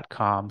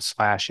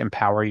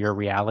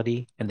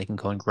mattzemon.com/empoweryourreality, and they can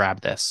go and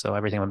grab this. So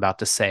everything I'm about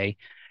to say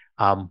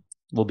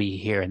will be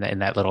here in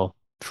that little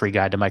free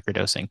guide to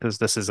microdosing, because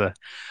this is a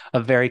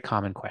very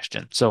common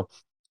question. So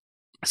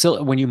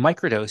when you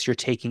microdose, you're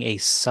taking a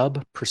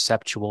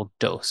sub-perceptual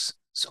dose.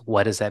 So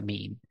what does that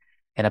mean?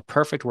 In a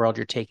perfect world,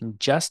 you're taking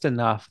just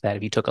enough that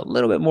if you took a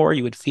little bit more,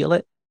 you would feel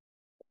it,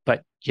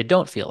 but you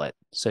don't feel it.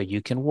 So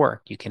you can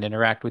work, you can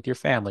interact with your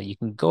family, you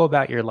can go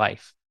about your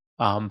life,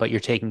 but you're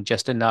taking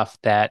just enough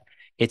that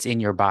it's in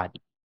your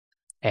body.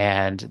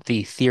 And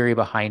the theory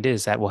behind it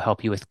is that will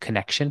help you with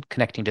connecting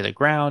to the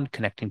ground,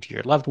 connecting to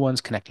your loved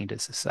ones, connecting to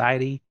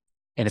society,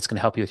 and it's going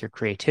to help you with your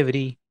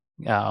creativity.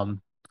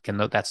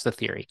 That's the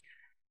theory.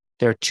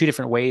 There are two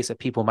different ways that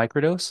people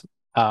microdose.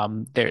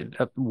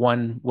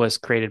 One was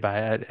created by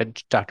a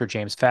Dr.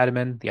 James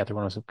Fadiman. The other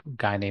one was a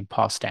guy named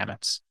Paul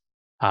Stamets.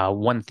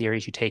 One theory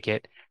is you take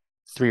it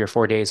 3 or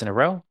 4 days in a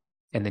row,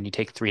 and then you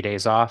take 3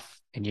 days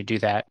off, and you do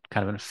that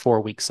kind of in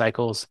 4 week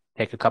cycles,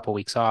 take a couple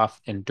weeks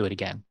off, and do it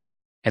again.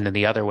 And then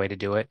the other way to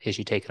do it is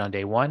you take it on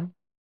day one,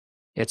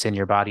 it's in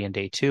your body on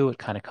day two, it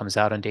kind of comes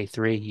out on day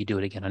three, you do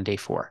it again on day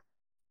four.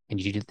 And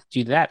you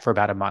do that for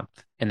about a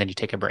month, and then you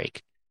take a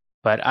break.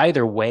 But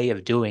either way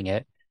of doing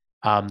it,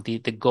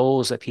 the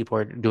goals that people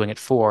are doing it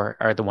for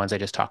are the ones I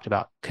just talked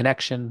about: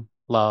 connection,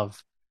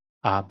 love,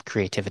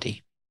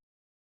 creativity.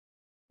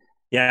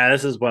 Yeah,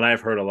 this is what I've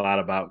heard a lot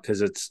about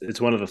because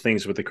it's one of the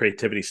things with the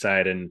creativity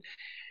side and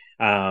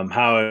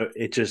how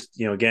it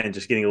just again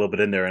just getting a little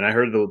bit in there. And I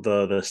heard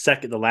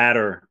the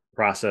latter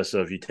process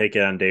of you take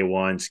it on day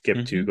one,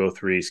 skip two, go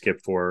three,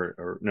 skip four,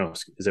 or no,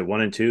 is it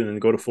 1 and 2 and then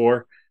go to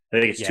four? I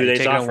think it's 2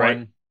 days off,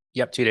 right?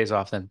 Yep, 2 days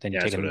off, then you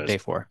take it on day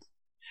four.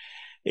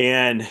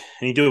 And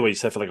you do what you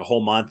said for like a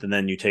whole month, and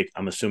then you take,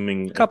 I'm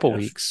assuming, a couple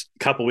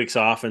weeks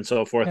off and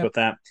so forth with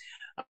that.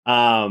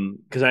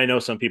 Because I know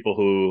some people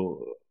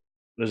who,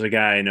 there's a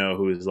guy I know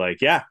who's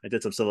like, yeah, I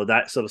did some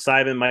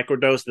psilocybin,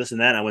 microdose, this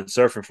and that. And I went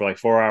surfing for like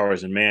 4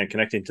 hours, and man,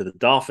 connecting to the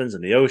dolphins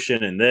and the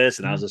ocean and this.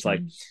 And I was just like,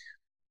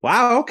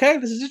 wow, okay,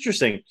 this is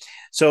interesting.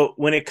 So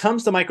when it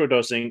comes to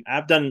microdosing,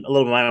 I've done a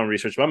little bit of my own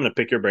research, but I'm going to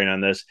pick your brain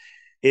on this.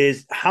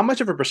 Is how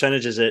much of a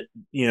percentage is it,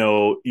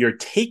 you're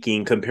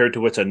taking compared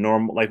to what's a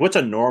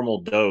normal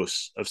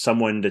dose of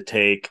someone to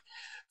take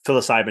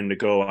psilocybin to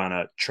go on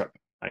a trip?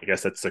 I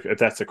guess if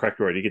that's the correct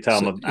word. You can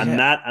tell I'm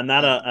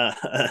not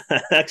a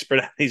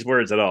expert at these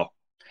words at all.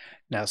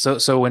 No,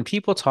 so when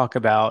people talk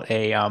about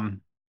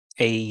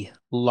a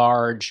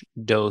large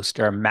dose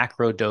or a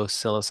macro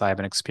dose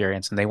psilocybin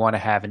experience, and they want to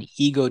have an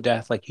ego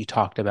death like you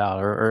talked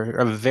about, or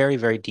a very,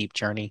 very deep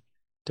journey,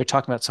 they're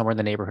talking about somewhere in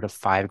the neighborhood of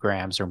 5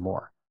 grams or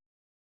more.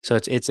 So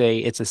it's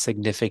a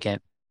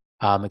significant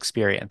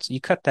experience.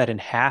 You cut that in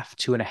half,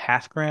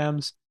 2.5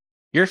 grams,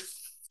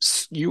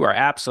 you are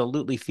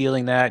absolutely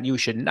feeling that. You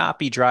should not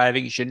be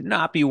driving. You should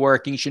not be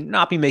working. You should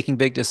not be making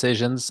big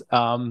decisions.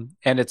 And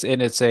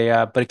it's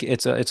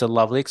a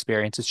lovely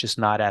experience. It's just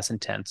not as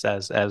intense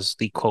as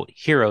the quote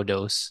hero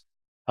dose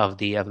of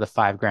the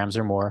 5 grams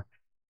or more.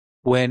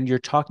 When you're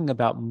talking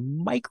about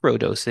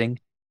microdosing,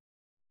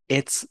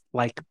 it's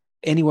like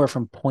anywhere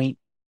from 0.2,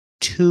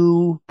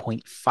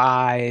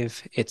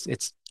 0.5.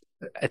 It's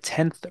a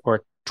tenth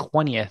or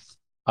 20th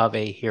of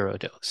a hero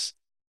dose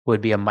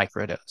would be a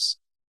microdose.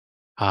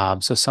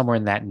 So somewhere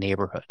in that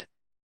neighborhood.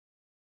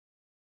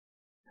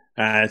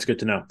 It's good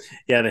to know.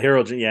 Yeah, the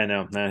hero. Yeah,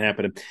 no, not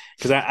happening.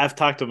 Because I've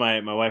talked to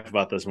my wife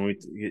about this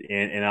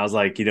and I was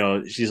like,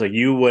 she's like,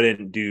 you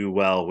wouldn't do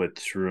well with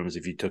shrooms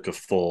if you took a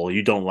full.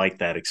 You don't like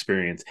that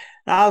experience.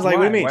 And I was like,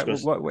 why? What do you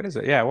mean? What is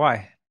it? Yeah,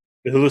 why?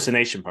 The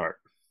hallucination part.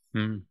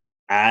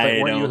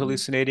 But weren't you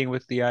hallucinating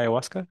with the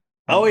ayahuasca?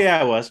 Oh yeah,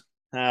 I was.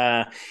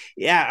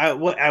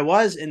 I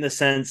was in the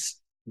sense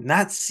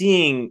not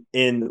seeing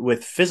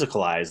with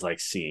physical eyes like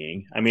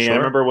seeing. I mean, sure. I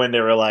remember when they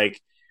were like,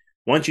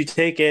 once you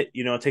take it,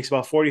 it takes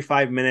about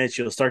 45 minutes.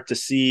 You'll start to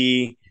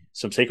see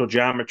some sacred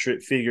geometry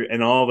figure,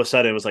 and all of a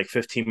sudden it was like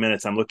 15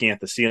 minutes. I'm looking at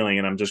the ceiling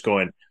and I'm just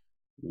going,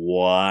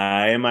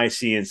 why am I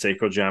seeing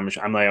sacred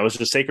geometry? I'm like, I was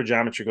just sacred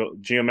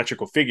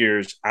geometrical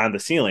figures on the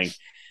ceiling.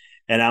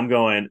 And I'm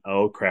going,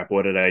 oh crap,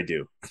 what did I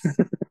do?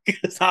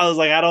 Because I was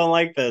like, I don't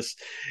like this.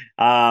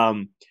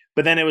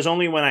 But then it was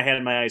only when I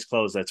had my eyes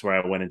closed that's where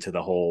I went into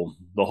the whole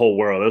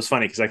world. It was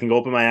funny because I can go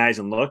open my eyes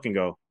and look and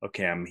go,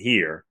 okay, I'm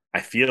here. I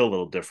feel a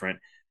little different,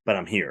 but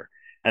I'm here.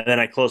 And then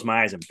I close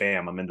my eyes and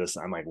bam, I'm in this.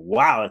 I'm like,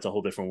 wow, that's a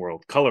whole different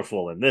world,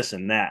 colorful and this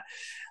and that.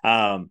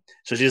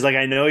 So she's like,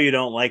 I know you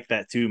don't like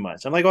that too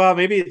much. I'm like, well,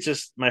 maybe it's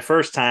just my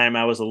first time.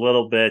 I was a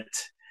little bit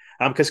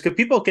because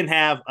people can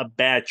have a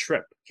bad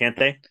trip, can't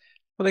they?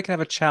 Well, they can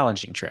have a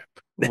challenging trip,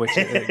 which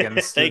again,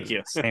 is Thank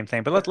you. Same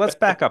thing. But let's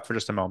back up for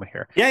just a moment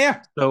here.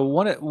 Yeah. So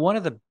one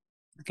of the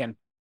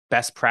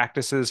best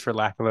practices, for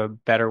lack of a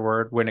better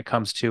word, when it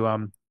comes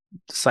to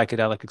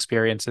psychedelic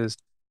experiences,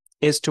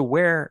 is to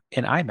wear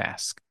an eye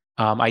mask.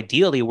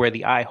 Ideally, where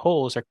the eye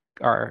holes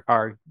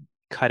are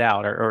cut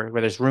out, or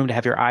where there's room to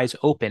have your eyes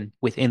open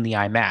within the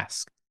eye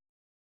mask.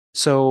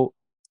 So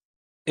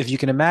if you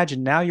can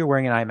imagine, now you're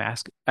wearing an eye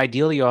mask.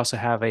 Ideally, you also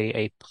have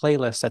a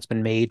playlist that's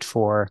been made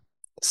for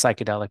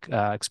psychedelic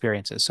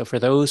experiences. So for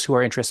those who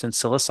are interested in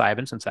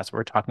psilocybin, since that's what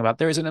we're talking about,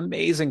 there is an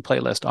amazing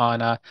playlist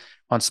on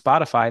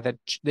Spotify that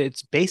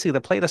it's basically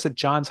the playlist that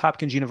Johns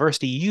Hopkins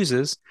University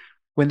uses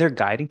when they're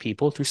guiding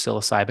people through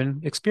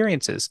psilocybin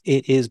experiences.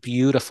 It is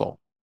beautiful.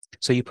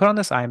 So you put on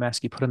this eye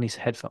mask, you put on these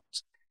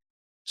headphones.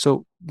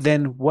 So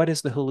then what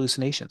is the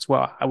hallucinations?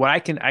 Well, what I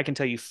can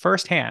tell you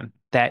firsthand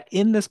that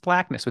in this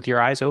blackness with your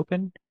eyes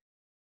open,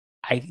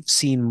 I've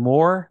seen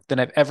more than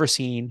I've ever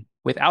seen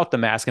without the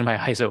mask and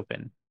my eyes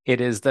open.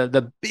 It is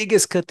the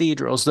biggest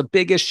cathedrals, the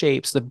biggest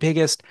shapes, the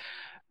biggest,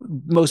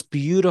 most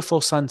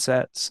beautiful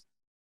sunsets.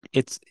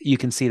 It's you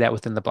can see that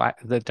within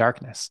the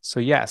darkness. So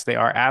yes, they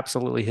are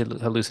absolutely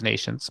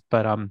hallucinations,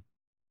 but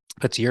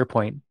to your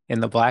point, in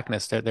the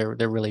blackness, they're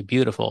really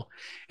beautiful.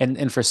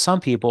 And for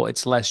some people,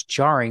 it's less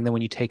jarring than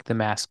when you take the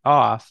mask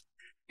off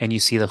and you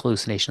see the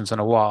hallucinations on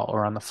a wall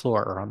or on the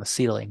floor or on the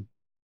ceiling.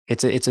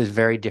 It's a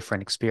very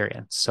different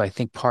experience. So I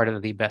think part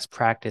of the best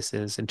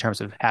practices in terms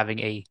of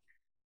having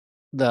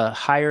the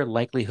higher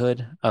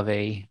likelihood of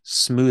a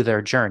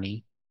smoother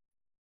journey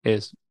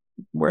is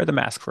wear the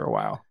mask for a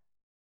while.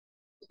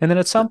 And then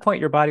at some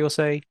point your body will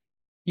say,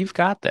 you've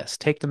got this.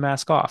 Take the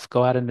mask off.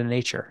 Go out into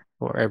nature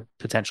or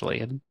potentially.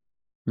 And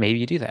maybe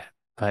you do that.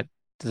 But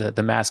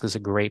the mask is a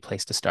great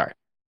place to start.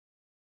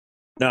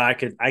 No,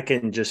 I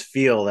can just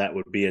feel that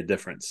would be a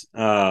difference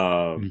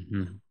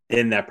Mm-hmm.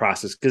 in that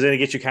process, because then it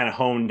gets you kind of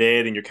honed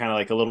in and you're kind of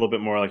like a little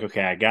bit more like,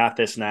 okay, I got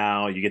this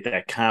now. You get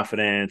that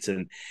confidence,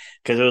 and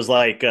because it was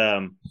like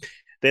they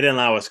didn't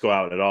allow us to go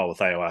out at all with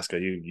ayahuasca.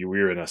 We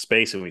were in a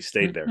space and we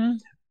stayed there. Mm-hmm.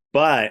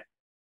 But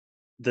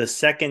the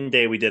second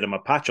day we did a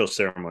mapacho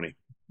ceremony,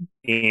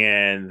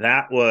 and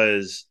that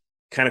was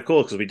kind of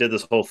cool because we did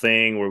this whole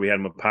thing where we had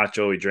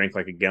mapacho, we drank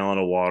like a gallon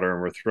of water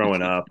and we're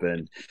throwing up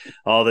and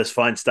all this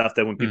fun stuff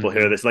that when people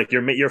hear Mm-hmm. this, like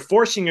you're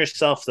forcing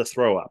yourself to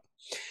throw up.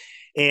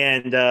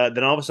 And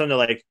then all of a sudden they're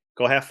like,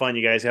 go have fun,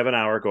 you guys have an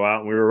hour, go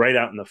out. And we were right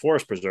out in the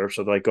forest preserve,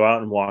 so they're like, go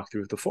out and walk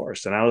through the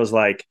forest. And I was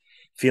like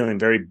feeling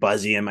very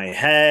buzzy in my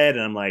head,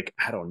 and I'm like,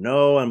 I don't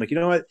know. I'm like, you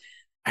know what,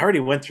 I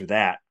already went through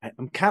that.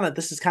 I'm kind of,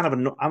 this is kind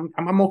of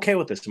I'm okay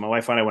with this. And my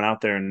wife and I went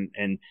out there,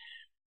 and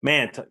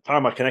man, talking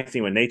about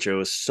connecting with nature, it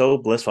was so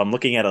blissful. I'm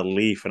looking at a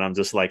leaf and I'm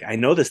just like, I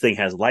know this thing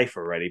has life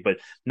already, but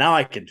now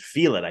I can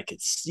feel it. I can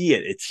see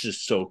it. It's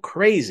just so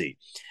crazy.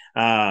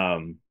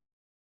 Um,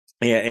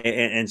 yeah,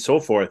 and so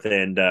forth.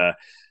 And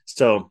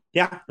so,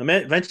 yeah, I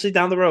mean, eventually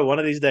down the road, one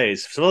of these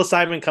days,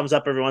 psilocybin comes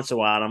up every once in a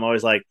while. And I'm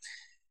always like,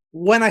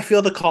 when I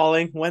feel the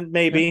calling, when Yeah.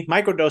 maybe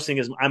microdosing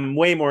is, I'm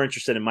way more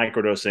interested in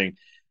microdosing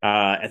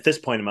at this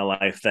point in my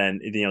life than,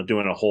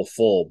 doing a whole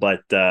full.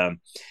 But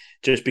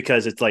just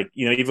because it's like,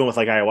 even with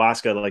like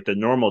ayahuasca, like the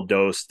normal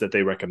dose that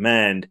they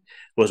recommend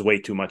was way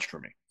too much for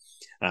me.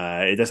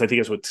 It does. I think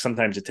it's what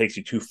sometimes it takes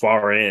you too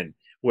far in.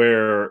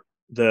 Where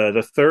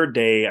the third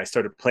day I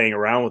started playing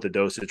around with the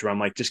dosage, where I'm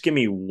like, just give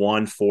me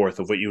 1/4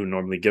 of what you would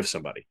normally give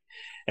somebody,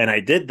 and I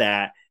did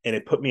that, and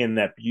it put me in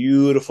that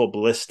beautiful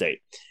bliss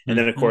state. And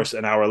then, of Mm-hmm. course,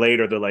 an hour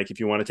later, they're like, if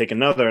you want to take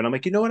another, and I'm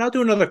like, you know what, I'll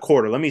do another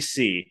quarter. Let me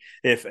see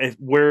if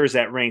where is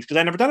that range, because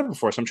I never done it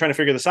before, so I'm trying to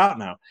figure this out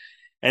now.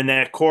 And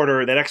that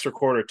extra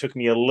quarter took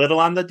me a little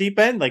on the deep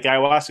end. Like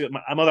ayahuasca,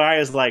 my mother eye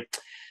is like,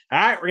 all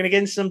right, we're gonna get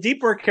into some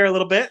deep work here a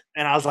little bit.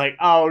 And I was like,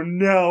 oh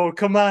no,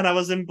 come on, I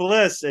was in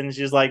bliss. And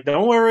she's like,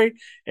 don't worry.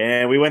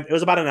 And we went, it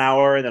was about an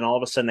hour, and then all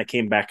of a sudden I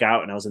came back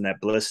out and I was in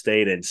that bliss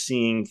state and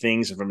seeing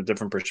things from a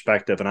different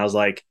perspective. And I was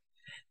like,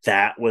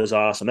 that was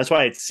awesome. That's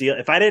why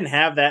if I didn't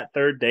have that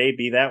third day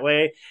be that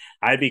way,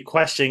 I'd be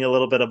questioning a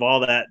little bit of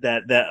all that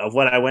of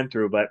what I went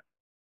through. But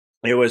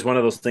it was one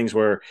of those things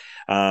where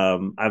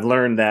I've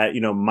learned that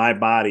my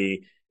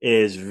body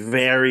is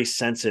very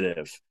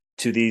sensitive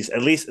to these,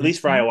 at least for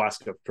Mm-hmm.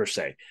 ayahuasca per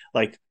se.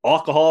 Like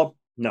alcohol,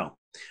 no,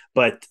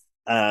 but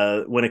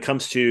when it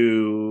comes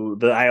to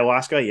the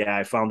ayahuasca, yeah,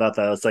 I found out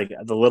that it's like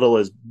the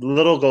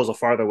little goes a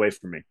farther way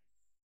from me.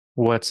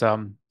 What's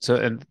so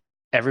and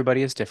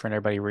everybody is different.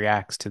 Everybody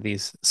reacts to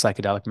these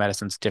psychedelic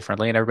medicines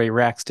differently, and everybody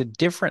reacts to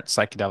different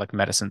psychedelic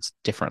medicines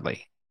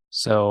differently.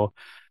 So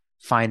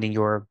finding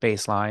your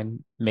baseline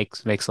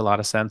makes a lot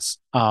of sense.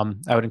 I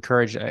would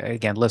encourage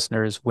again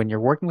listeners, when you're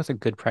working with a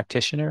good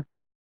practitioner,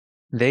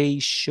 they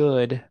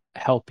should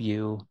help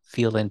you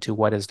feel into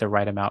what is the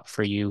right amount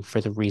for you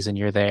for the reason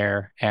you're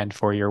there and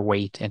for your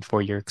weight and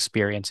for your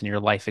experience and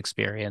your life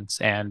experience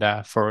and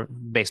for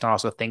based on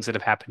also things that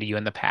have happened to you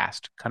in the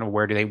past, kind of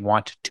where do they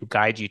want to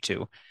guide you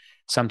to.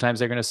 Sometimes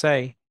they're going to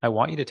say, I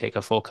want you to take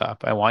a full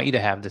cup. I want you to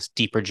have this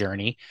deeper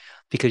journey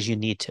because you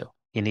need to.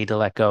 You need to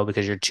let go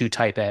because you're too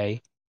type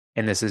A.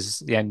 And this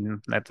is,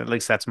 and at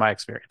least that's my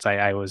experience.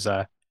 I was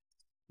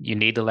you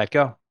need to let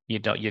go.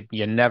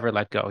 You never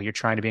let go. You're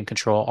trying to be in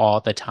control all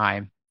the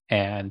time.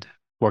 And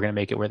we're going to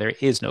make it where there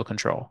is no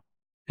control.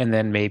 And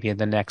then maybe in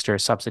the next or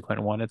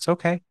subsequent one, it's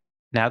okay.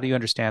 Now that you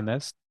understand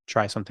this,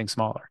 try something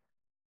smaller.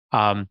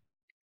 Um,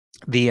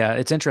 the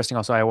it's interesting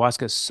also,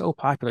 ayahuasca is so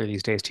popular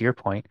these days, to your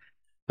point,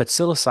 but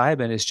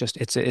psilocybin is just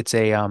it's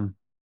a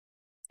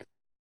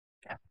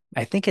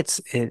I think I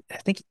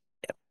think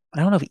I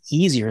don't know if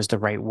easier is the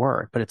right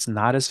word, but it's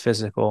not as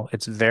physical.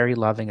 It's very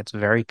loving. It's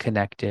very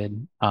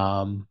connected.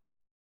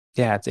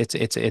 Yeah,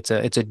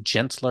 it's a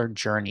gentler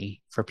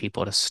journey for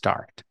people to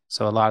start.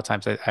 So a lot of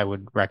times I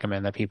would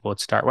recommend that people would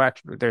start. Well,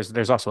 actually,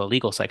 there's also a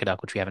legal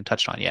psychedelic which we haven't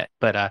touched on yet,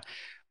 but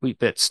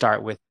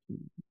start with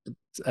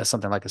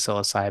something like a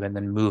psilocybin,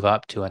 then move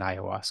up to an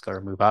ayahuasca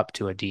or move up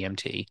to a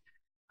DMT,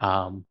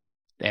 um,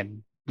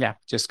 and yeah,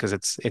 just because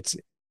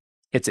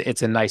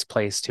it's a nice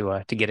place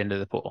to get into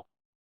the pool.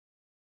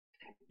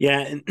 Yeah,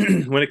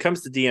 and when it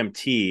comes to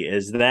DMT,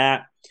 is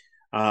that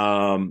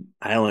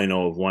I only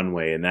know of one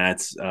way, and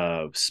that's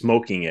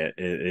smoking it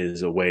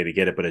is a way to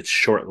get it, but it's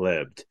short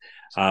lived.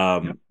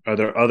 Yep. Are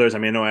there others? I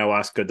mean, I know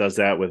ayahuasca does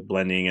that with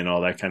blending and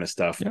all that kind of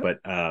stuff, Yep. but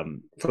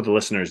for the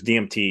listeners,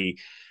 DMT,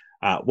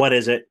 what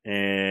is it,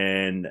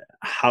 and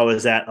how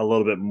is that a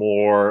little bit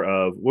more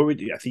of what would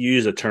you, I think you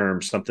use a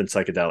term, something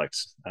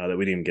psychedelics that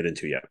we didn't even get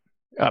into yet.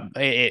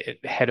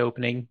 Head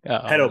opening.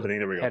 Head opening.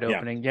 There we go. Head Yeah.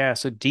 opening. Yeah.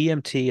 So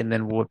DMT and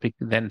then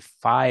then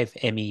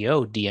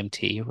 5-MeO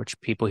DMT, which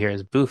people hear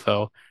as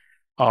Bufo,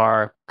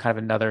 are kind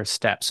of another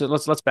step. So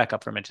let's back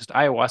up for a minute. Just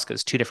ayahuasca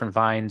is two different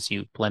vines.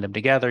 You blend them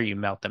together, you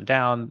melt them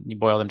down, you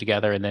boil them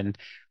together, and then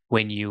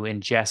when you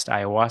ingest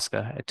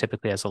ayahuasca,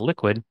 typically as a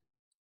liquid,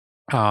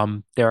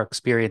 there are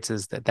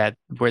experiences that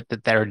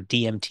are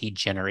DMT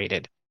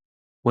generated.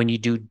 When you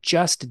do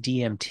just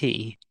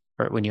DMT,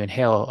 or when you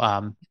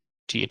inhale,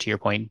 to your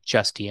point,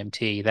 just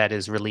DMT, that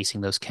is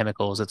releasing those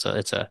chemicals.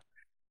 It's a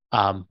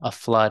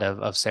flood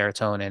of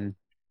serotonin,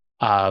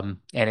 and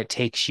it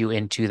takes you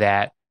into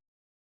that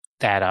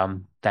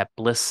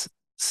bliss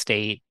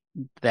state,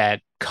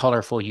 that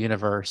colorful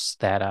universe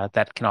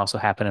that can also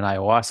happen in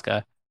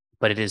ayahuasca,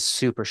 but it is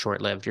super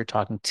short-lived. You're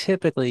talking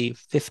typically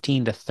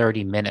 15 to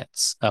 30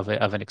 minutes of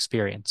an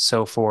experience.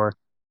 So for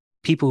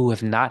people who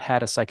have not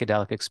had a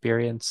psychedelic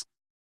experience,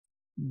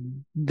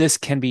 this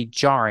can be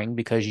jarring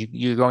because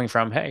you're going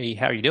from, hey,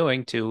 how are you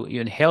doing, to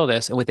you inhale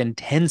this, and within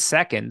 10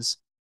 seconds,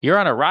 you're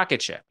on a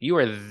rocket ship. You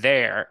are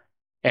there.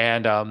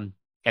 And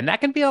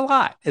that can be a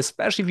lot,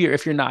 especially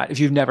if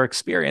you've never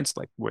experienced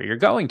like where you're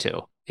going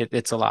to.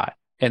 It's a lot.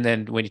 And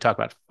then when you talk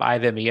about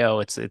 5-MeO,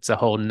 it's a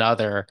whole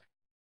nother,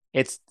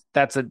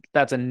 that's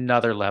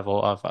another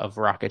level of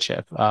rocket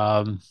ship.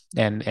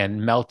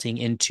 And melting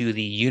into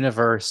the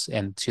universe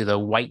and to the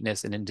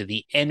whiteness and into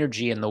the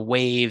energy and the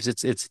waves.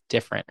 It's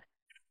different.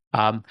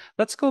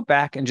 Let's go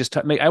back and just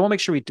I want to make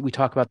sure we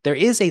talk about, there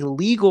is a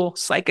legal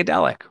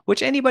psychedelic,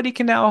 which anybody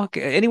can now,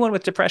 anyone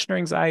with depression or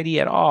anxiety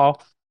at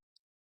all,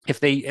 if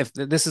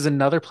this is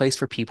another place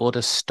for people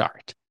to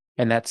start,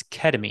 and that's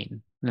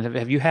ketamine. And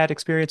have you had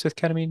experience with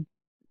ketamine?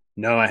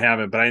 No, I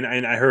haven't, but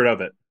I heard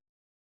of it.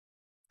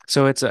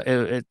 So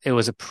it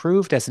was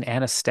approved as an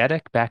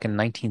anesthetic back in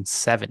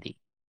 1970.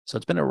 So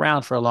it's been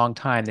around for a long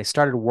time. They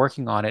started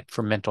working on it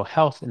for mental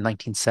health in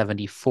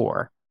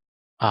 1974.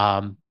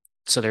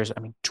 So there's, I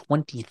mean,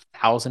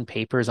 20,000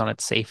 papers on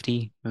its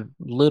safety,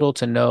 little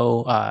to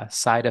no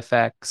side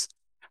effects.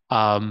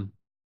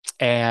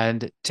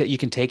 And you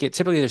can take it.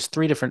 Typically, there's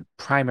three different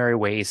primary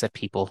ways that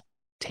people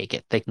take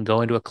it. They can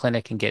go into a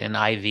clinic and get an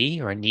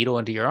IV or a needle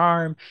into your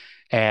arm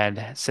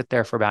and sit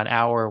there for about an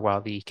hour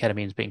while the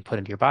ketamine is being put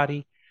into your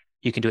body.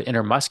 You can do it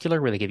intramuscular,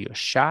 where they give you a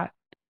shot.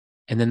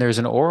 And then there's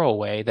an oral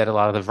way that a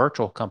lot of the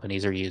virtual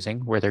companies are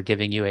using, where they're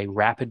giving you a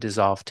rapid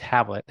dissolve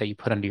tablet that you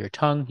put under your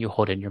tongue. You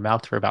hold it in your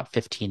mouth for about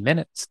 15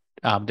 minutes,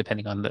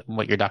 depending on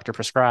what your doctor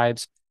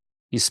prescribes.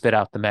 You spit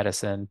out the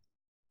medicine,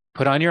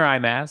 put on your eye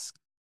mask,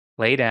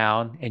 lay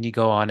down, and you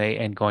go on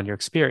your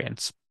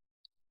experience.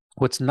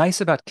 What's nice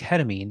about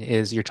ketamine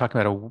is you're talking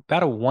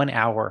about a 1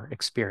 hour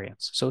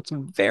experience. So it's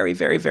very,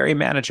 very, very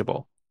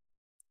manageable.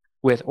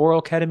 With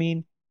oral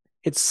ketamine,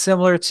 it's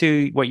similar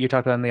to what you're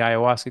talking about in the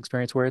ayahuasca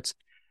experience, where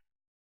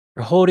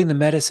you're holding the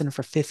medicine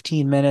for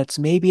 15 minutes.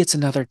 Maybe it's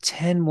another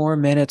 10 more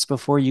minutes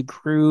before you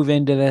groove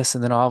into this.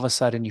 And then all of a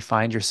sudden you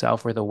find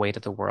yourself where the weight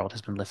of the world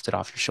has been lifted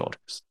off your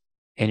shoulders.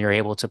 And you're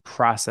able to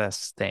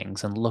process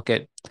things and look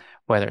at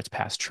whether it's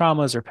past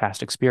traumas or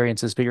past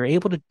experiences, but you're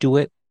able to do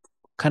it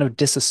kind of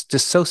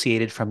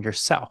dissociated from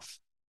yourself.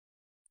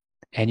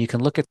 And you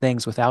can look at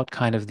things without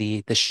kind of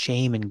the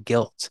shame and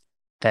guilt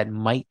that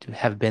might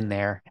have been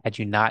there had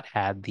you not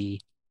had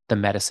the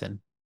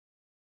medicine.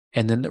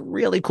 And then the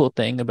really cool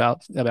thing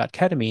about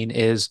ketamine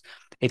is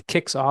it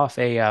kicks off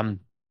a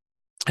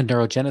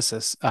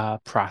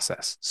neurogenesis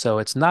process. So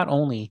it's not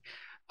only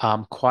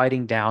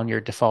quieting down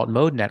your default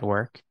mode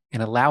network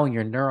and allowing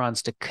your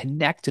neurons to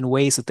connect in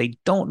ways that they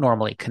don't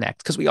normally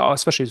connect, because we all,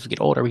 especially as we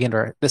get older, we get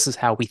into this is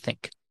how we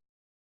think.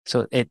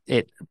 So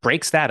it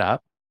breaks that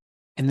up,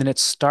 and then it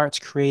starts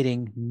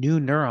creating new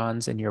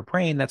neurons in your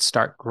brain that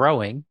start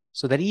growing,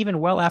 so that even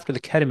well after the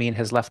ketamine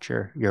has left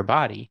your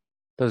body,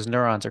 those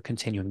neurons are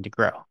continuing to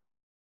grow.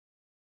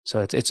 So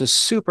it's a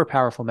super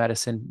powerful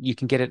medicine. You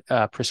can get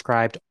it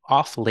prescribed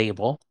off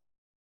label.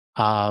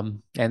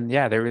 And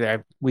yeah,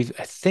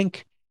 I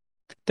think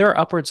there are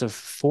upwards of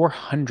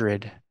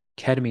 400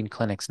 ketamine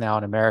clinics now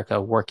in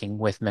America working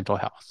with mental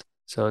health.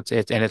 So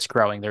it's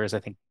growing. There was, I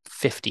think,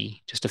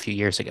 50 just a few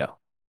years ago.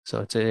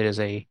 So it is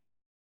a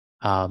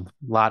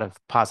lot of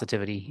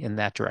positivity in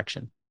that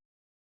direction.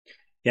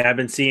 Yeah, I've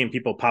been seeing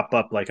people pop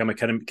up like, I'm a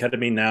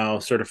ketamine now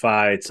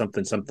certified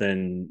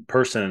something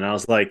person, and I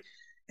was like,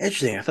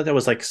 interesting. I thought that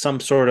was like some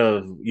sort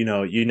of,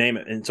 you name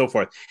it and so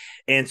forth.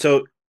 And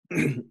so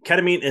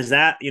ketamine is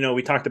that,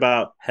 we talked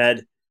about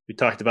head, we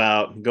talked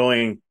about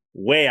going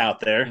way out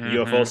there,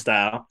 UFO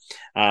style,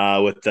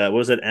 with what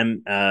was it?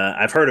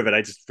 I've heard of it.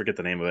 I just forget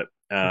the name of it.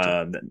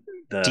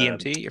 The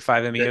DMT, your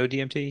 5-MeO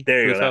DMT.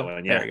 There you Bufo? go, that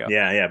one. Yeah, There you go.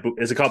 Yeah.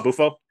 Is it called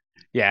Bufo?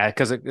 Yeah,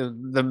 because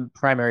the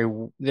primary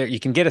you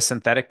can get a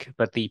synthetic,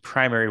 but the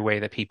primary way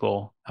that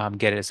people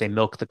get it is they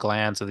milk the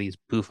glands of these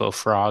bufo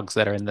frogs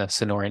that are in the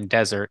Sonoran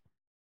Desert,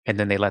 and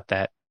then they let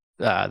that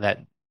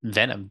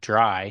venom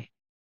dry,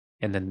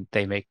 and then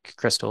they make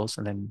crystals,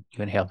 and then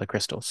you inhale the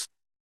crystals.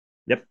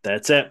 Yep,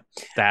 that's it.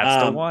 That's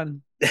the Um,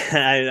 one.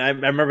 I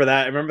remember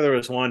that. I remember there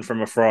was one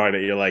from a frog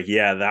that you're like,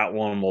 yeah, that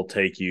one will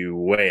take you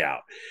way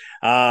out.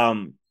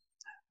 Um,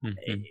 Hmm.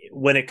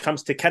 when it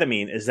comes to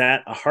ketamine, is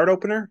that a heart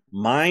opener,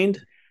 mind,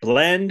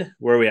 blend?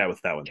 Where are we at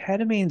with that one?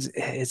 Ketamine's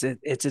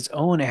it's its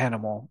own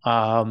animal.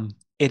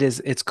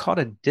 It's called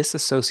a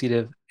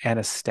dissociative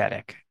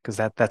anesthetic because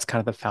that's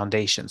kind of the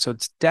foundation. So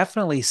it's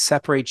definitely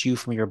separates you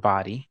from your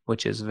body,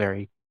 which is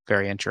very,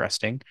 very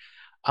interesting.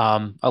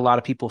 A lot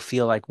of people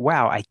feel like,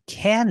 wow, I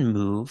can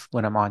move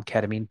when I'm on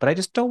ketamine, but I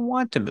just don't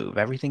want to move.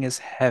 Everything is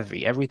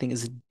heavy, everything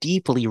is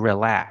deeply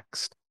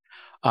relaxed.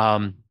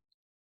 Um,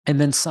 and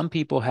then some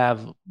people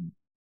have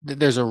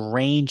there's a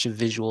range of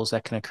visuals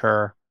that can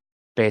occur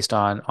based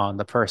on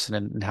the person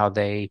and how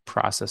they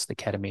process the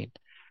ketamine.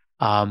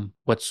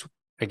 What's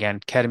again,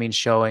 ketamine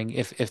showing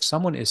if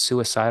someone is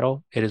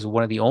suicidal, it is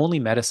one of the only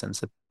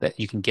medicines that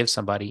you can give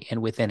somebody,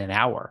 and within an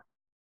hour,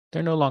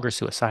 they're no longer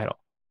suicidal.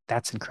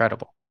 That's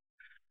incredible.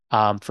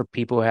 For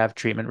people who have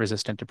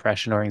treatment-resistant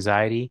depression or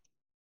anxiety,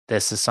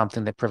 this is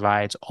something that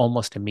provides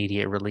almost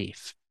immediate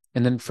relief.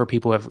 And then for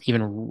people who have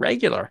even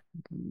regular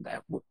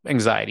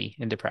anxiety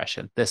and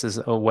depression, this is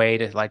a way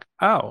to like,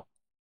 oh,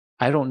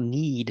 I don't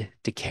need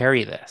to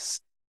carry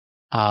this.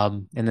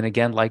 And then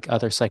again, like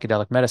other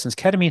psychedelic medicines,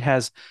 ketamine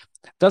has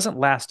doesn't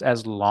last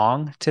as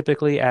long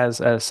typically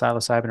as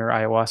psilocybin or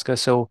ayahuasca.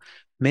 So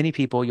many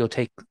people, you'll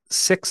take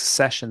 6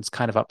 sessions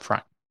kind of up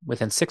front.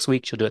 Within 6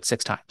 weeks, you'll do it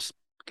 6 times.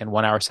 Again,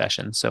 1 hour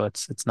session. So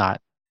it's not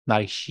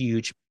a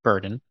huge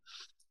burden.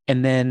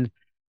 And then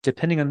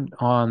depending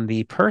on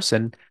the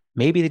person,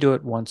 maybe they do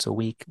it once a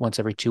week, once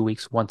every 2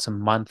 weeks, once a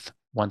month,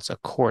 once a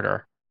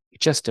quarter. It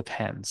just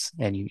depends.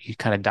 And you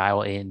kind of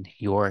dial in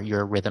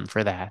your rhythm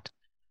for that.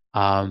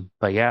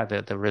 But yeah,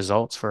 the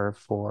results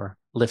for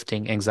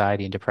lifting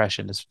anxiety and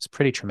depression is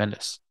pretty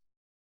tremendous.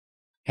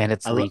 And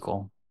it's I lo-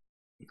 legal.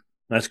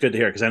 That's good to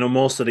hear because I know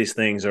most of these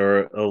things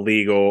are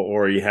illegal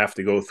or you have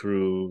to go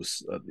through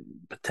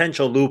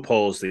potential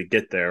loopholes to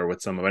get there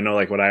with some of. I know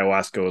like what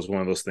ayahuasca is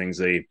one of those things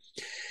they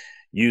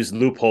use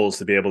loopholes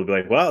to be able to be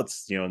like, well,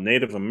 it's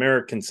Native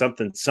American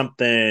something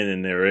something,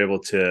 and they're able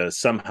to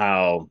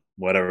somehow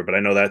whatever. But I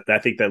know that I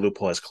think that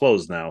loophole has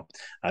closed now.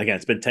 Again,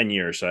 it's been 10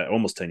 years,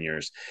 almost 10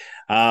 years.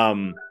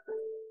 Um,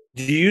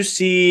 do you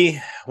see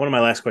one of my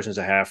last questions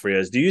I have for you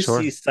is: do you see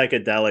Sure.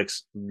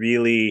 psychedelics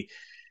really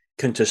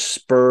can to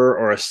spur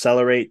or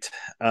accelerate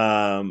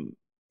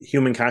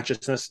human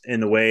consciousness in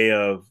the way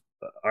of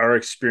our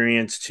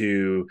experience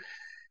to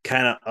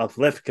kind of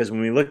uplift? Because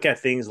when we look at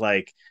things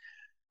like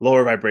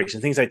lower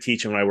vibration, things I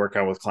teach and when I work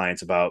on with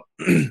clients about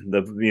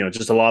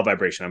just the law of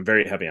vibration, I'm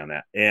very heavy on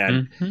that.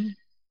 And Hmm.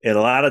 a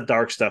lot of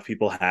dark stuff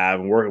people have,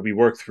 and we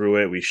work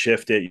through it, we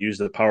shift it, use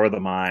the power of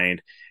the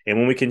mind. And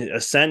when we can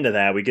ascend to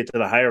that, we get to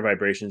the higher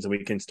vibrations and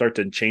we can start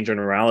to change our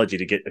neurology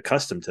to get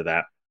accustomed to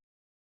that.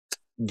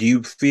 Do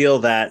you feel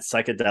that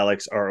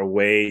psychedelics are a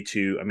way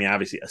to, I mean,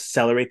 obviously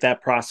accelerate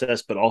that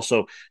process, but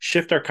also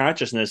shift our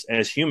consciousness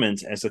as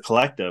humans, as a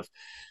collective,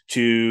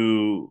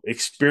 to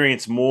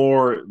experience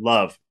more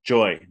love,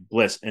 joy,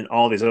 bliss, and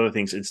all these other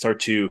things, and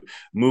start to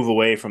move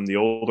away from the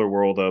older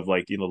world of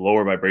like,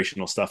 lower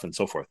vibrational stuff and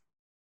so forth?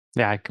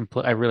 Yeah,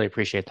 I really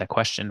appreciate that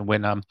question.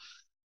 When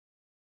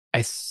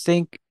I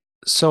think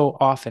so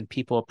often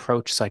people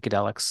approach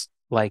psychedelics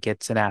like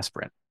it's an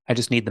aspirin. I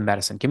just need the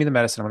medicine. Give me the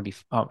medicine. I'm going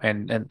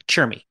to be and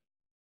cure me.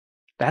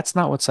 That's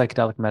not what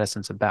psychedelic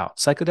medicine's about.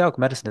 Psychedelic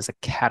medicine is a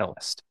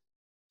catalyst.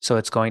 So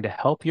it's going to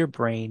help your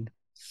brain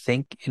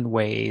think in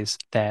ways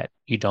that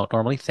you don't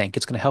normally think.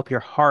 It's going to help your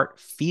heart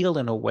feel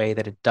in a way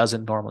that it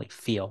doesn't normally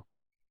feel.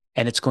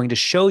 And it's going to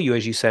show you,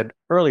 as you said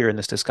earlier in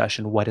this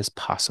discussion, what is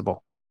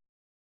possible,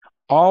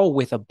 all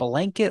with a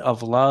blanket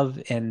of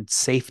love and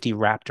safety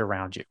wrapped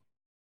around you.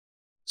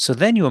 So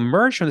then you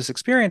emerge from this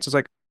experience. It's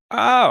like,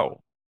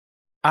 oh,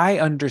 I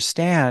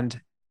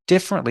understand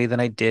differently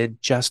than I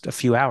did just a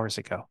few hours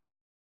ago.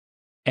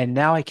 And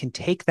now I can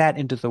take that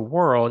into the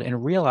world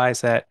and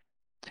realize that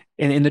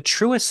in the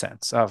truest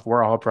sense of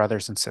we're all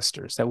brothers and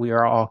sisters, that we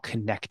are all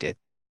connected.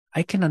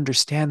 I can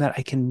understand that.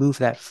 I can move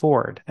that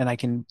forward, and I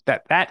can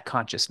that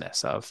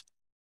consciousness of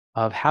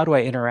how do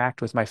I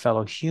interact with my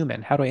fellow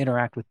human? How do I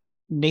interact with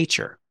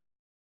nature?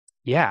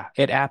 Yeah,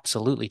 it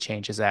absolutely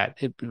changes that.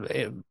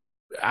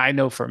 I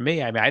know for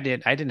me, I mean, I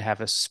didn't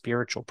have a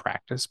spiritual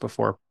practice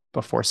before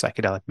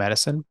psychedelic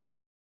medicine,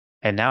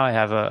 and now I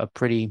have a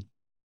pretty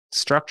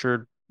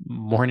structured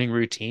morning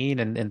routine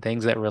and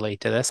things that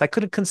relate to this. I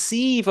couldn't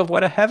conceive of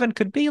what a heaven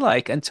could be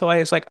like until I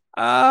was like,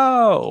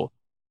 oh,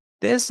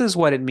 this is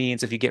what it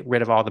means if you get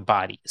rid of all the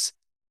bodies.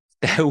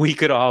 We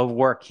could all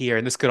work here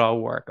and this could all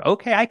work.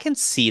 Okay, I can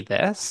see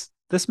this.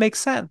 This makes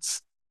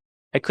sense.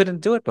 I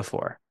couldn't do it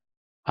before.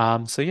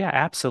 So yeah,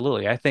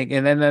 absolutely. I think,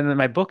 and then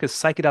my book is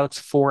Psychedelics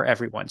for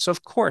Everyone. So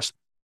of course,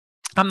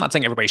 I'm not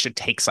saying everybody should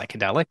take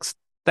psychedelics,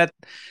 that,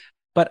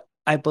 but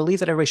I believe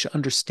that everybody should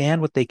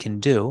understand what they can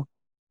do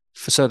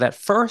so that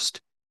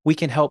first we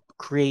can help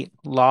create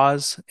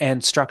laws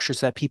and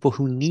structures that people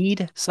who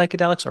need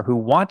psychedelics or who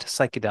want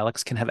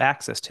psychedelics can have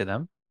access to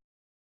them.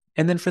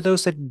 And then for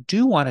those that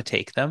do want to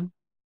take them,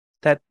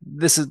 that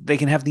they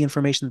can have the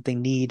information that they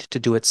need to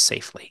do it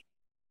safely.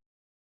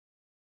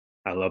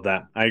 I love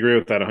that. I agree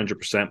with that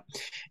 100%.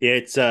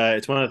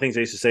 It's one of the things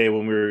I used to say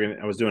when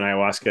I was doing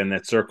ayahuasca in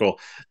that circle.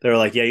 They were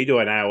like, "Yeah, you do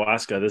an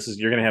ayahuasca.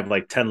 You're going to have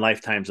like 10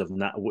 lifetimes of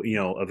not,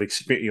 of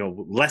experience,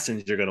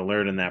 lessons you're going to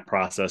learn in that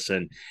process."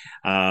 And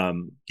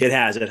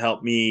it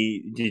helped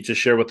me to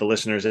share with the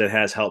listeners. It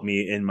has helped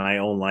me in my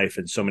own life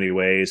in so many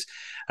ways,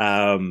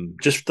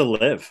 just to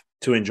live,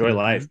 to enjoy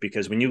life.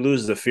 Because when you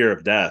lose the fear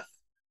of death,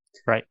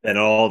 right, then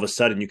all of a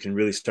sudden you can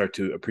really start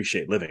to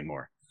appreciate living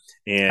more.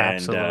 And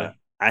absolutely.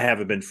 I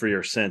haven't been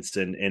freer since.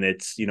 And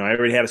it's, I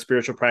already had a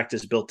spiritual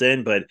practice built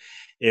in, but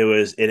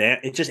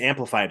it just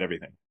amplified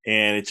everything.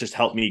 And it just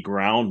helped me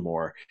ground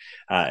more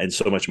and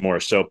so much more.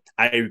 So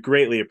I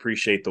greatly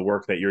appreciate the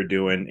work that you're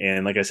doing.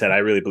 And like I said, I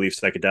really believe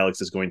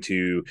psychedelics is going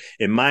to,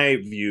 in my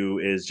view,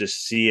 is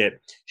just see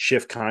it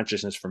shift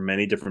consciousness for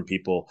many different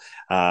people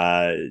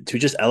to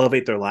just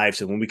elevate their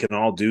lives. And when we can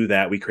all do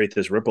that, we create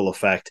this ripple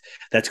effect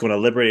that's going to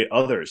liberate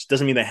others.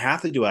 Doesn't mean they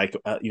have to do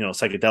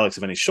psychedelics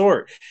of any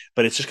sort,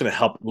 but it's just going to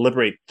help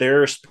liberate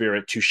their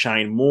spirit to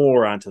shine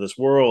more onto this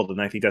world. And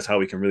I think that's how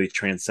we can really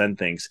transcend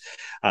things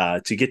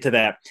to get to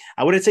that.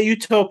 I wouldn't say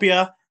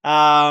utopia,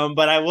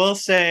 but I will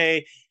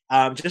say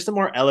just a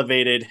more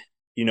elevated,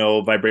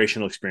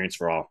 vibrational experience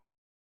for all.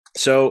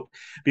 So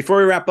before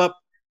we wrap up,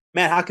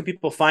 Matt, how can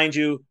people find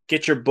you,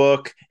 get your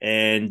book,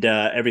 and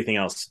everything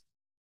else?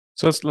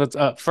 So let's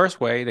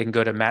first way, they can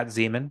go to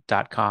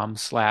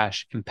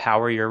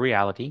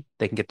mattzemon.com/empoweryourreality.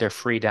 They can get their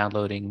free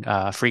downloading,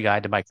 free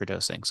guide to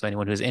microdosing. So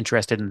anyone who's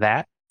interested in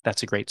that,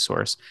 that's a great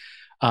source.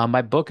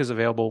 My book is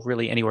available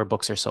really anywhere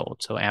books are sold.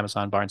 So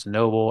Amazon, Barnes &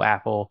 Noble,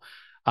 Apple.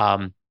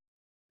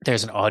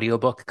 There's an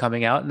audiobook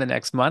coming out in the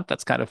next month.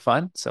 That's kind of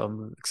fun. So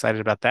I'm excited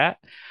about that.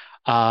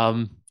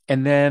 And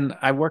then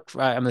I'm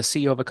the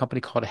CEO of a company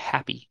called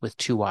Happy with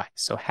 2 Y's.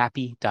 So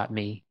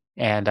happy.me.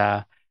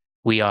 And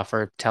we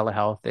offer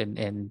telehealth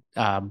and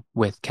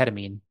with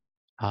ketamine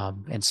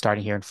and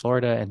starting here in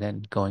Florida and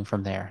then going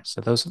from there.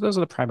 So those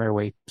are the primary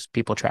ways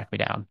people track me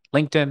down.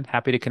 LinkedIn,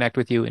 happy to connect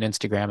with you, and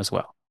Instagram as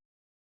well.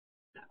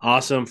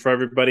 Awesome. For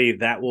everybody,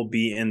 that will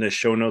be in the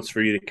show notes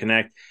for you to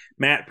connect.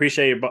 Matt,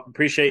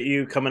 appreciate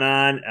you coming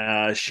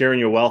on,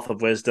 sharing your wealth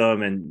of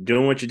wisdom and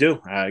doing what you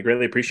do. I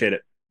greatly appreciate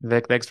it.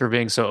 Vic, thanks for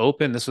being so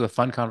open. This was a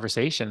fun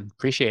conversation.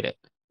 Appreciate it.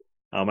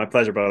 My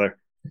pleasure, brother.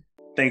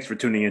 Thanks for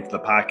tuning into the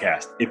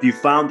podcast. If you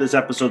found this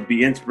episode to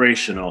be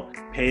inspirational,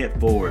 pay it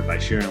forward by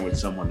sharing with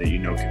someone that you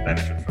know can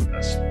benefit from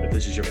this. If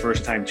this is your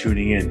first time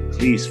tuning in,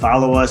 please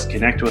follow us,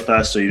 connect with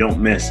us so you don't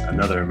miss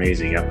another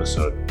amazing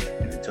episode.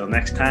 And until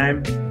next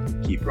time,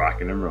 keep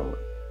rocking and rolling.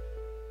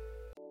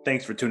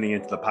 Thanks for tuning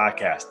into the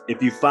podcast.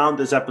 If you found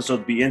this episode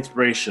to be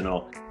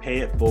inspirational, pay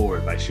it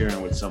forward by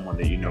sharing with someone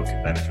that you know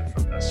can benefit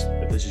from this.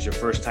 If this is your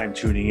first time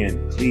tuning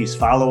in, please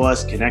follow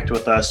us, connect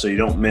with us so you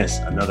don't miss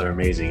another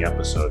amazing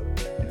episode.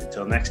 And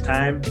until next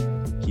time,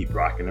 keep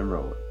rocking and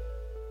rolling.